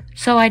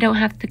so I don't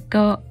have to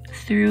go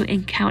through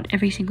and count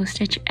every single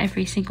stitch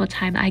every single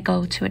time I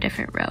go to a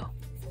different row.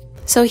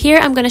 So here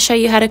I'm going to show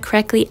you how to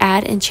correctly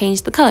add and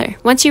change the color.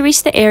 Once you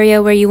reach the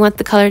area where you want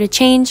the color to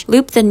change,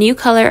 loop the new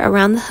color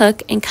around the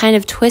hook and kind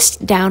of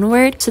twist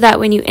downward so that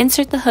when you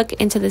insert the hook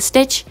into the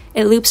stitch,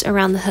 it loops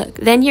around the hook.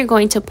 Then you're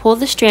going to pull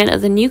the strand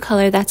of the new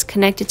color that's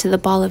connected to the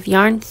ball of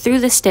yarn through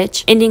the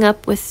stitch, ending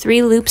up with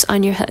 3 loops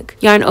on your hook.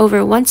 Yarn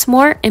over once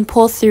more and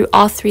pull through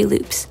all 3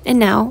 loops. And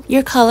now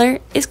your color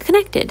is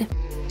connected.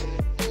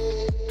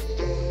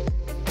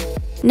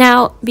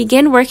 Now,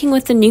 begin working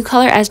with the new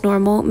color as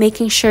normal,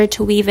 making sure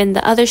to weave in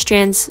the other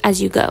strands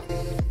as you go.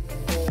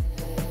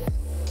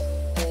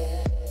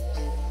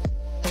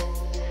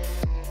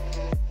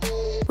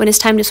 When it's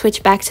time to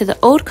switch back to the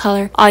old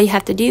color, all you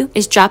have to do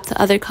is drop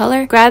the other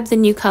color, grab the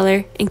new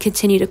color, and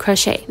continue to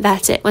crochet.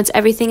 That's it. Once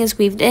everything is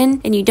weaved in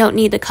and you don't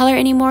need the color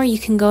anymore, you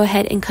can go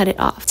ahead and cut it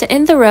off. To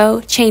end the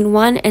row, chain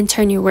 1 and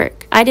turn your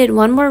work. I did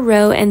 1 more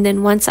row, and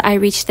then once I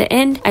reached the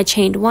end, I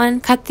chained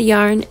 1, cut the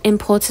yarn, and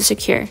pulled to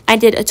secure. I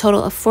did a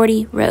total of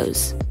 40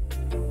 rows.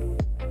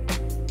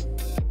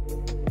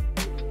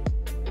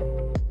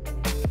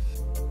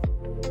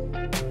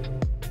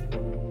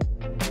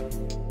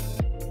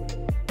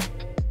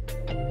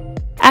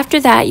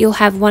 After that, you'll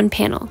have 1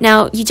 panel.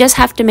 Now, you just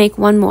have to make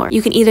 1 more.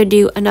 You can either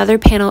do another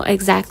panel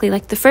exactly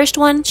like the first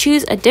one,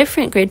 choose a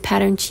different grid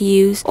pattern to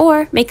use,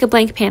 or make a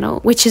blank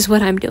panel, which is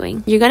what I'm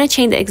doing. You're going to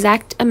chain the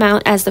exact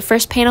amount as the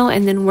first panel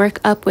and then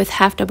work up with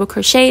half double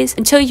crochets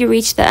until you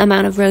reach the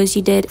amount of rows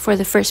you did for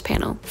the first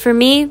panel. For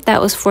me, that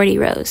was 40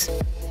 rows.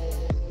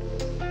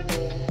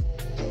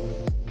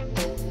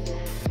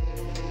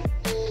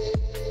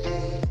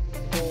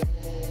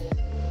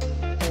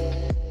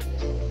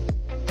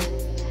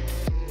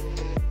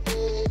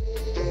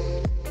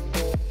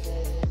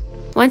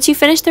 Once you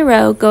finish the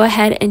row, go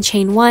ahead and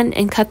chain 1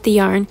 and cut the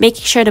yarn,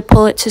 making sure to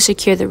pull it to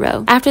secure the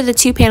row. After the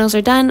 2 panels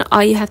are done,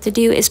 all you have to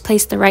do is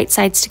place the right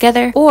sides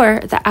together or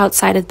the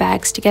outside of the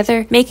bags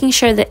together, making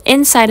sure the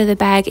inside of the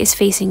bag is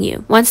facing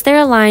you. Once they're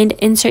aligned,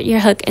 insert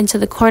your hook into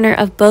the corner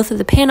of both of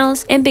the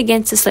panels and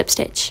begin to slip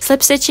stitch.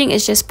 Slip stitching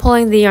is just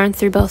pulling the yarn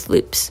through both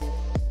loops.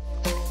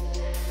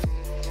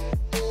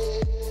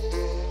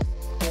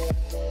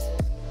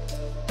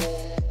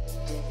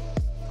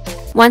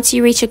 Once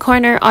you reach a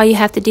corner, all you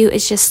have to do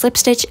is just slip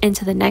stitch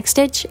into the next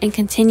stitch and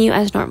continue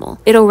as normal.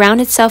 It'll round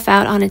itself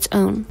out on its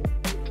own.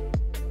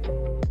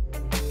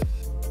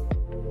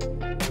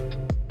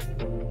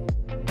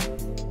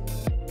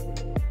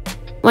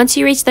 Once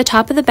you reach the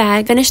top of the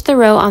bag, finish the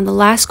row on the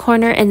last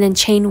corner and then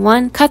chain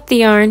 1, cut the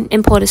yarn,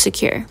 and pull to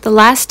secure. The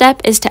last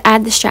step is to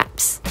add the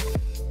straps.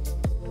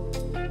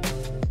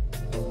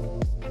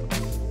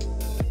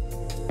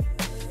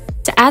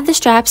 To add the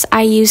straps,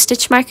 I use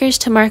stitch markers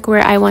to mark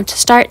where I want to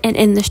start and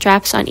end the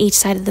straps on each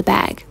side of the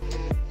bag.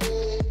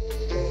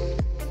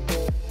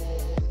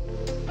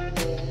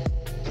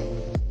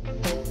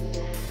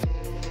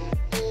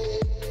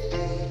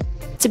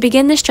 To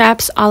begin the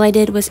straps, all I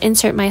did was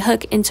insert my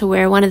hook into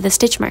where one of the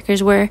stitch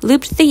markers were,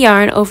 looped the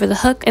yarn over the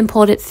hook, and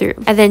pulled it through.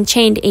 I then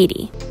chained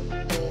 80.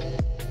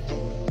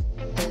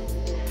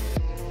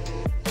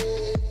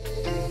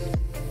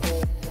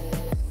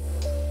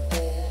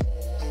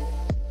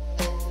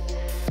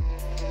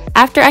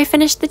 After I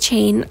finished the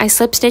chain, I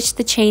slip stitched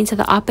the chain to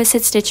the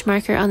opposite stitch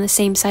marker on the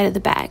same side of the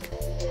bag.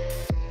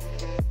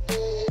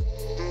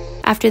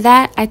 After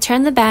that, I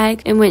turned the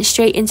bag and went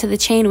straight into the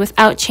chain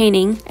without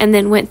chaining, and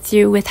then went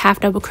through with half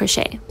double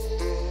crochet.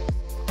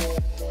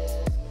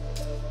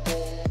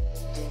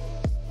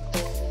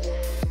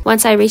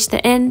 Once I reached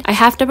the end, I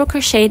half double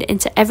crocheted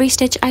into every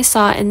stitch I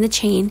saw in the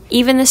chain,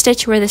 even the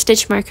stitch where the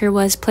stitch marker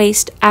was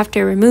placed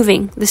after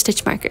removing the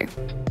stitch marker.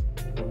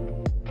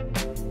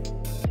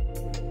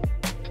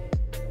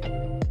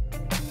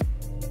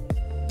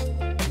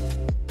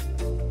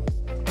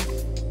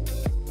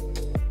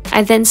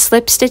 I then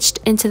slip stitched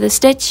into the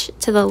stitch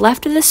to the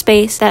left of the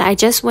space that I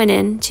just went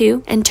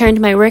into and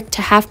turned my work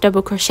to half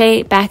double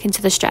crochet back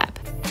into the strap.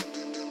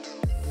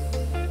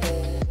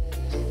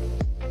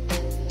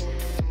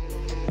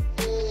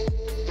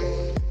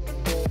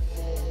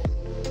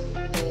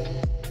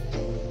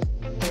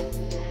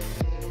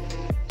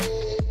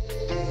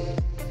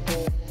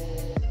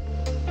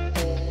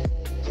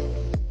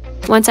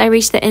 Once I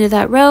reached the end of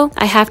that row,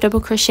 I half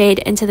double crocheted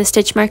into the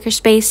stitch marker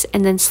space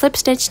and then slip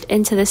stitched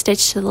into the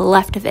stitch to the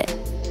left of it.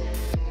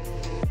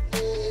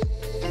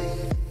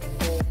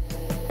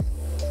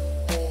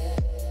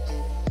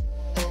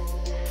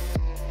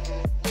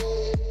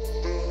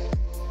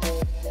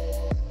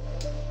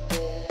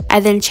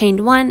 I then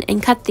chained 1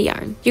 and cut the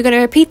yarn. You're going to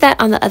repeat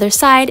that on the other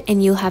side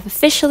and you'll have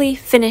officially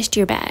finished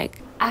your bag.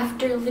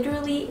 After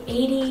literally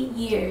 80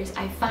 years,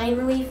 I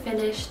finally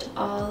finished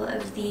all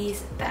of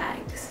these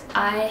bags.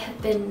 I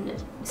have been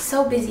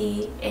so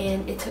busy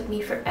and it took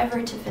me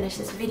forever to finish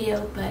this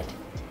video, but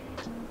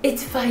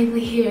it's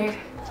finally here.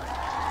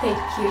 Thank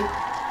you,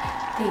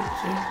 thank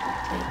you,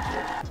 thank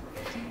you.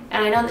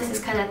 And I know this is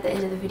kind of at the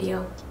end of the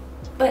video,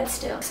 but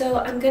still. So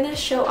I'm gonna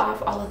show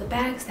off all of the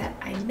bags that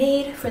I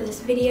made for this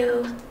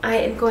video. I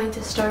am going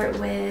to start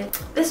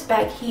with this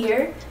bag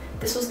here.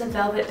 This was the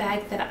velvet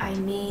bag that I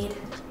made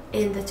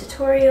in the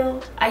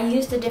tutorial. I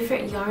used a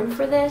different yarn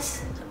for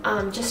this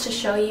just to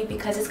show you,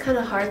 because it's kind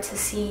of hard to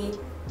see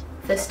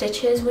the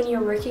stitches when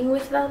you're working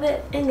with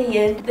velvet. In the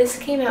end, this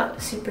came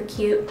out super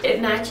cute.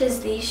 It matches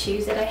these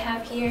shoes that I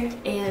have here,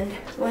 and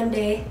one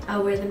day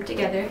I'll wear them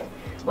together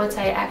once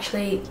I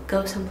actually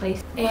go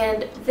someplace.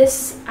 And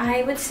this,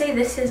 I would say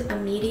this is a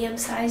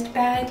medium-sized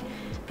bag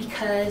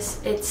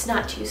because it's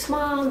not too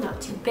small,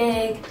 not too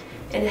big,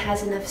 and it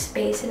has enough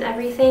space and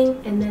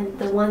everything. And then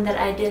the one that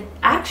I did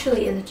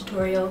actually in the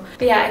tutorial,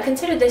 but yeah, I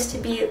consider this to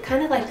be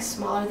kind of like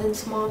smaller than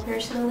small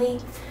personally.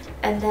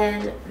 And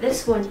then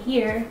this one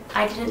here,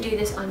 I didn't do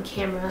this on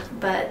camera,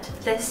 but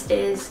this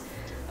is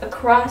a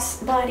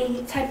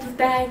crossbody type of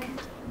bag.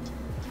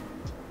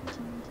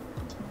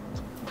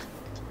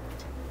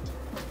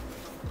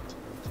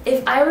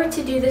 If I were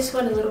to do this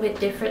one a little bit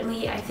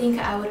differently, I think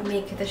I would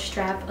make the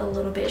strap a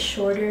little bit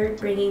shorter,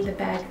 bringing the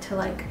bag to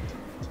like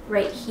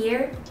right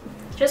here,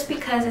 just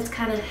because it's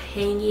kind of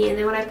hangy, and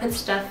then when I put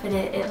stuff in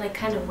it, it like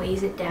kind of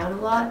weighs it down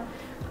a lot.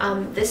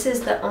 This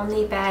is the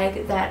only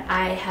bag that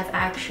I have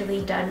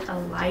actually done a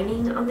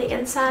lining on the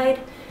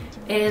inside,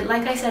 and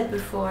like I said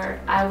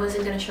before, I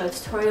wasn't going to show a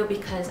tutorial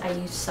because I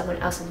used someone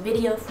else's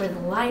video for the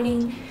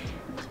lining,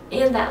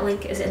 and that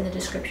link is in the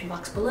description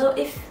box below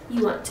if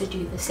you want to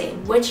do the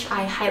same, which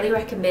I highly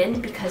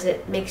recommend because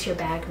it makes your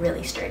bag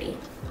really sturdy.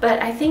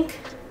 But I think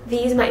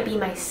these might be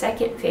my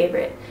second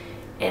favorite,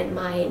 and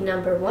my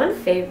number one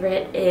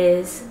favorite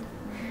is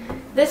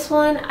this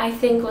one. I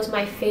think was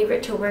my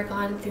favorite to work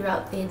on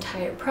throughout the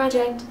entire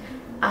project.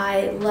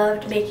 I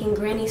loved making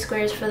granny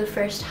squares for the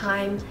first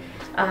time.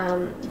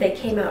 They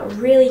came out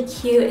really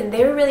cute and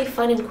they were really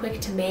fun and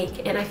quick to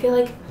make, and I feel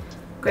like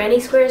granny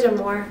squares are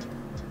more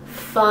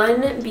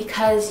fun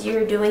because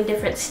you're doing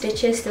different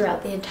stitches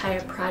throughout the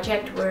entire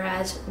project,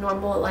 whereas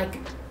normal like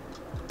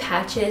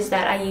patches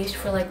that I used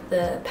for like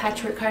the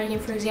patchwork cardigan,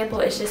 for example,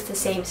 it's just the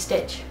same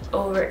stitch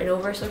over and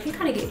over, so it can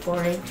kind of get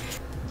boring.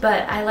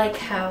 But I like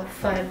how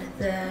fun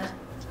the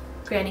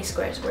granny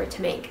squares were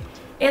to make,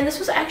 and this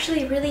was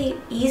actually really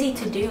easy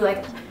to do.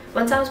 Like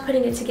once I was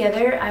putting it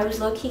together, I was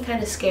low-key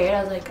kind of scared.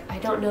 I was like, I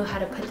don't know how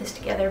to put this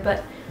together,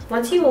 but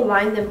once you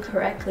align them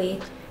correctly,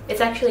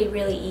 it's actually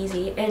really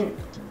easy. And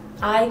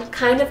I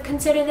kind of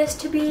consider this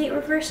to be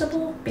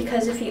reversible,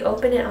 because if you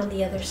open it on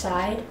the other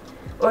side,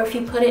 or if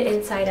you put it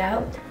inside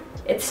out,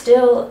 it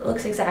still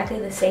looks exactly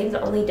the same.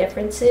 The only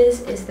difference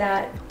is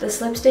that the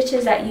slip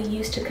stitches that you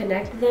use to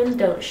connect them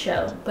don't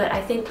show. But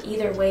I think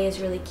either way is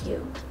really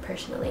cute,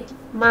 personally.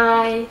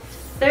 My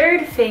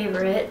third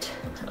favorite,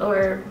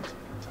 or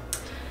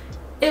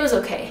it was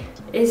okay,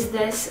 is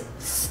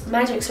this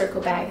magic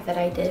circle bag that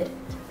I did.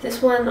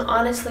 This one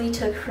honestly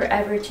took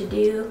forever to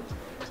do.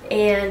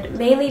 and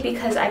mainly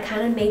because I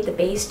kind of made the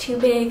base too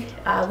big,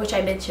 which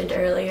I mentioned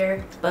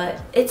earlier.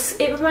 But I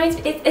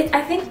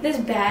think this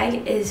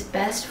bag is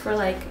best for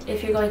like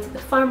if you're going to the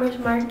farmer's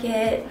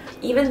market.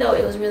 Even though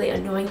it was really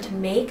annoying to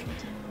make,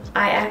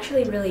 I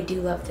actually really do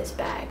love this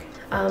bag.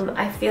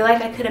 I feel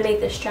like I could have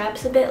made the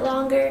straps a bit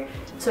longer,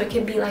 so it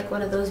could be like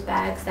one of those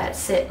bags that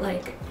sit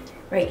like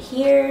right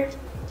here.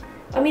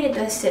 I mean, it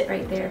does sit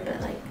right there, but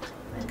like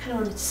I kind of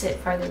want it to sit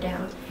farther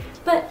down.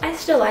 But I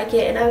still like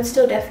it, and I would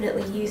still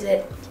definitely use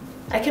it.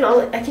 I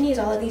can use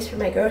all of these for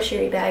my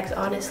grocery bags,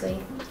 honestly.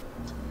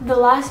 The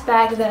last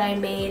bag that I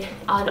made,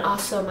 and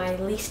also my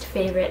least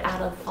favorite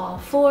out of all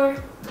 4,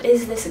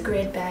 is this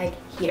grid bag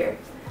here.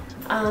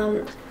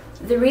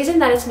 The reason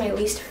that it's my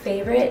least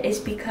favorite is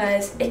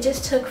because it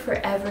just took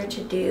forever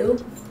to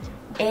do,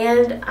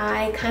 and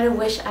I kind of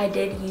wish I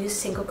did use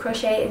single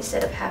crochet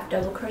instead of half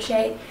double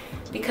crochet,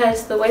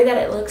 because the way that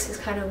it looks is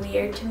kind of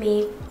weird to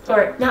me.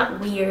 Or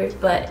not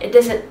weird, but it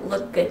doesn't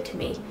look good to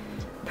me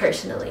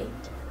personally.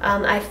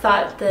 I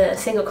thought the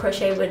single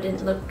crochet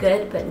wouldn't look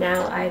good, but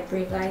now I've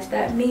realized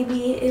that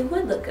maybe it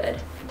would look good.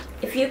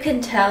 If you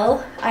can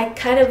tell, I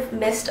kind of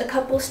missed a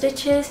couple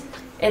stitches,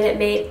 and it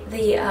made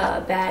the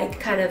bag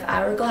kind of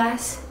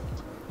hourglass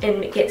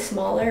and get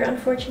smaller,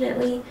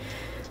 unfortunately.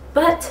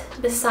 But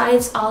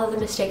besides all of the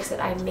mistakes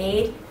that I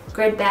made,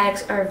 grid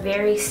bags are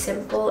very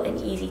simple and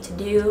easy to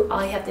do.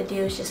 All you have to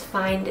do is just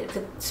find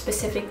the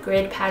specific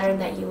grid pattern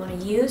that you want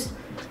to use,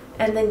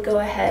 and then go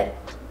ahead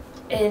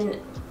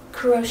and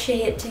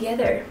crochet it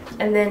together.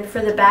 And then for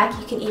the back,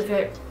 you can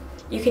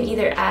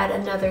either add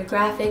another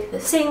graphic, the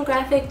same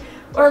graphic,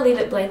 or leave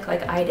it blank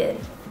like I did.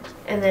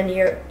 And then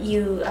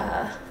you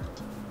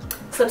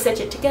slip stitch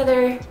it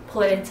together,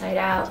 pull it inside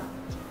out,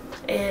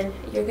 and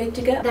you're good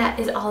to go. That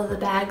is all of the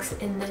bags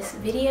in this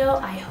video.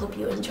 I hope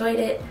you enjoyed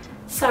it.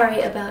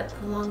 Sorry about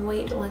the long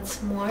wait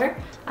once more.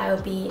 I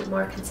will be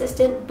more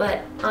consistent,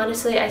 but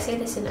honestly, I say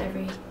this in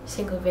every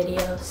single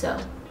video, so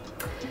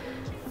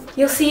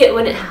you'll see it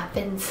when it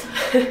happens.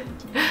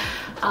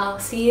 I'll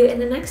see you in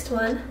the next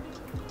one.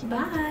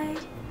 Bye!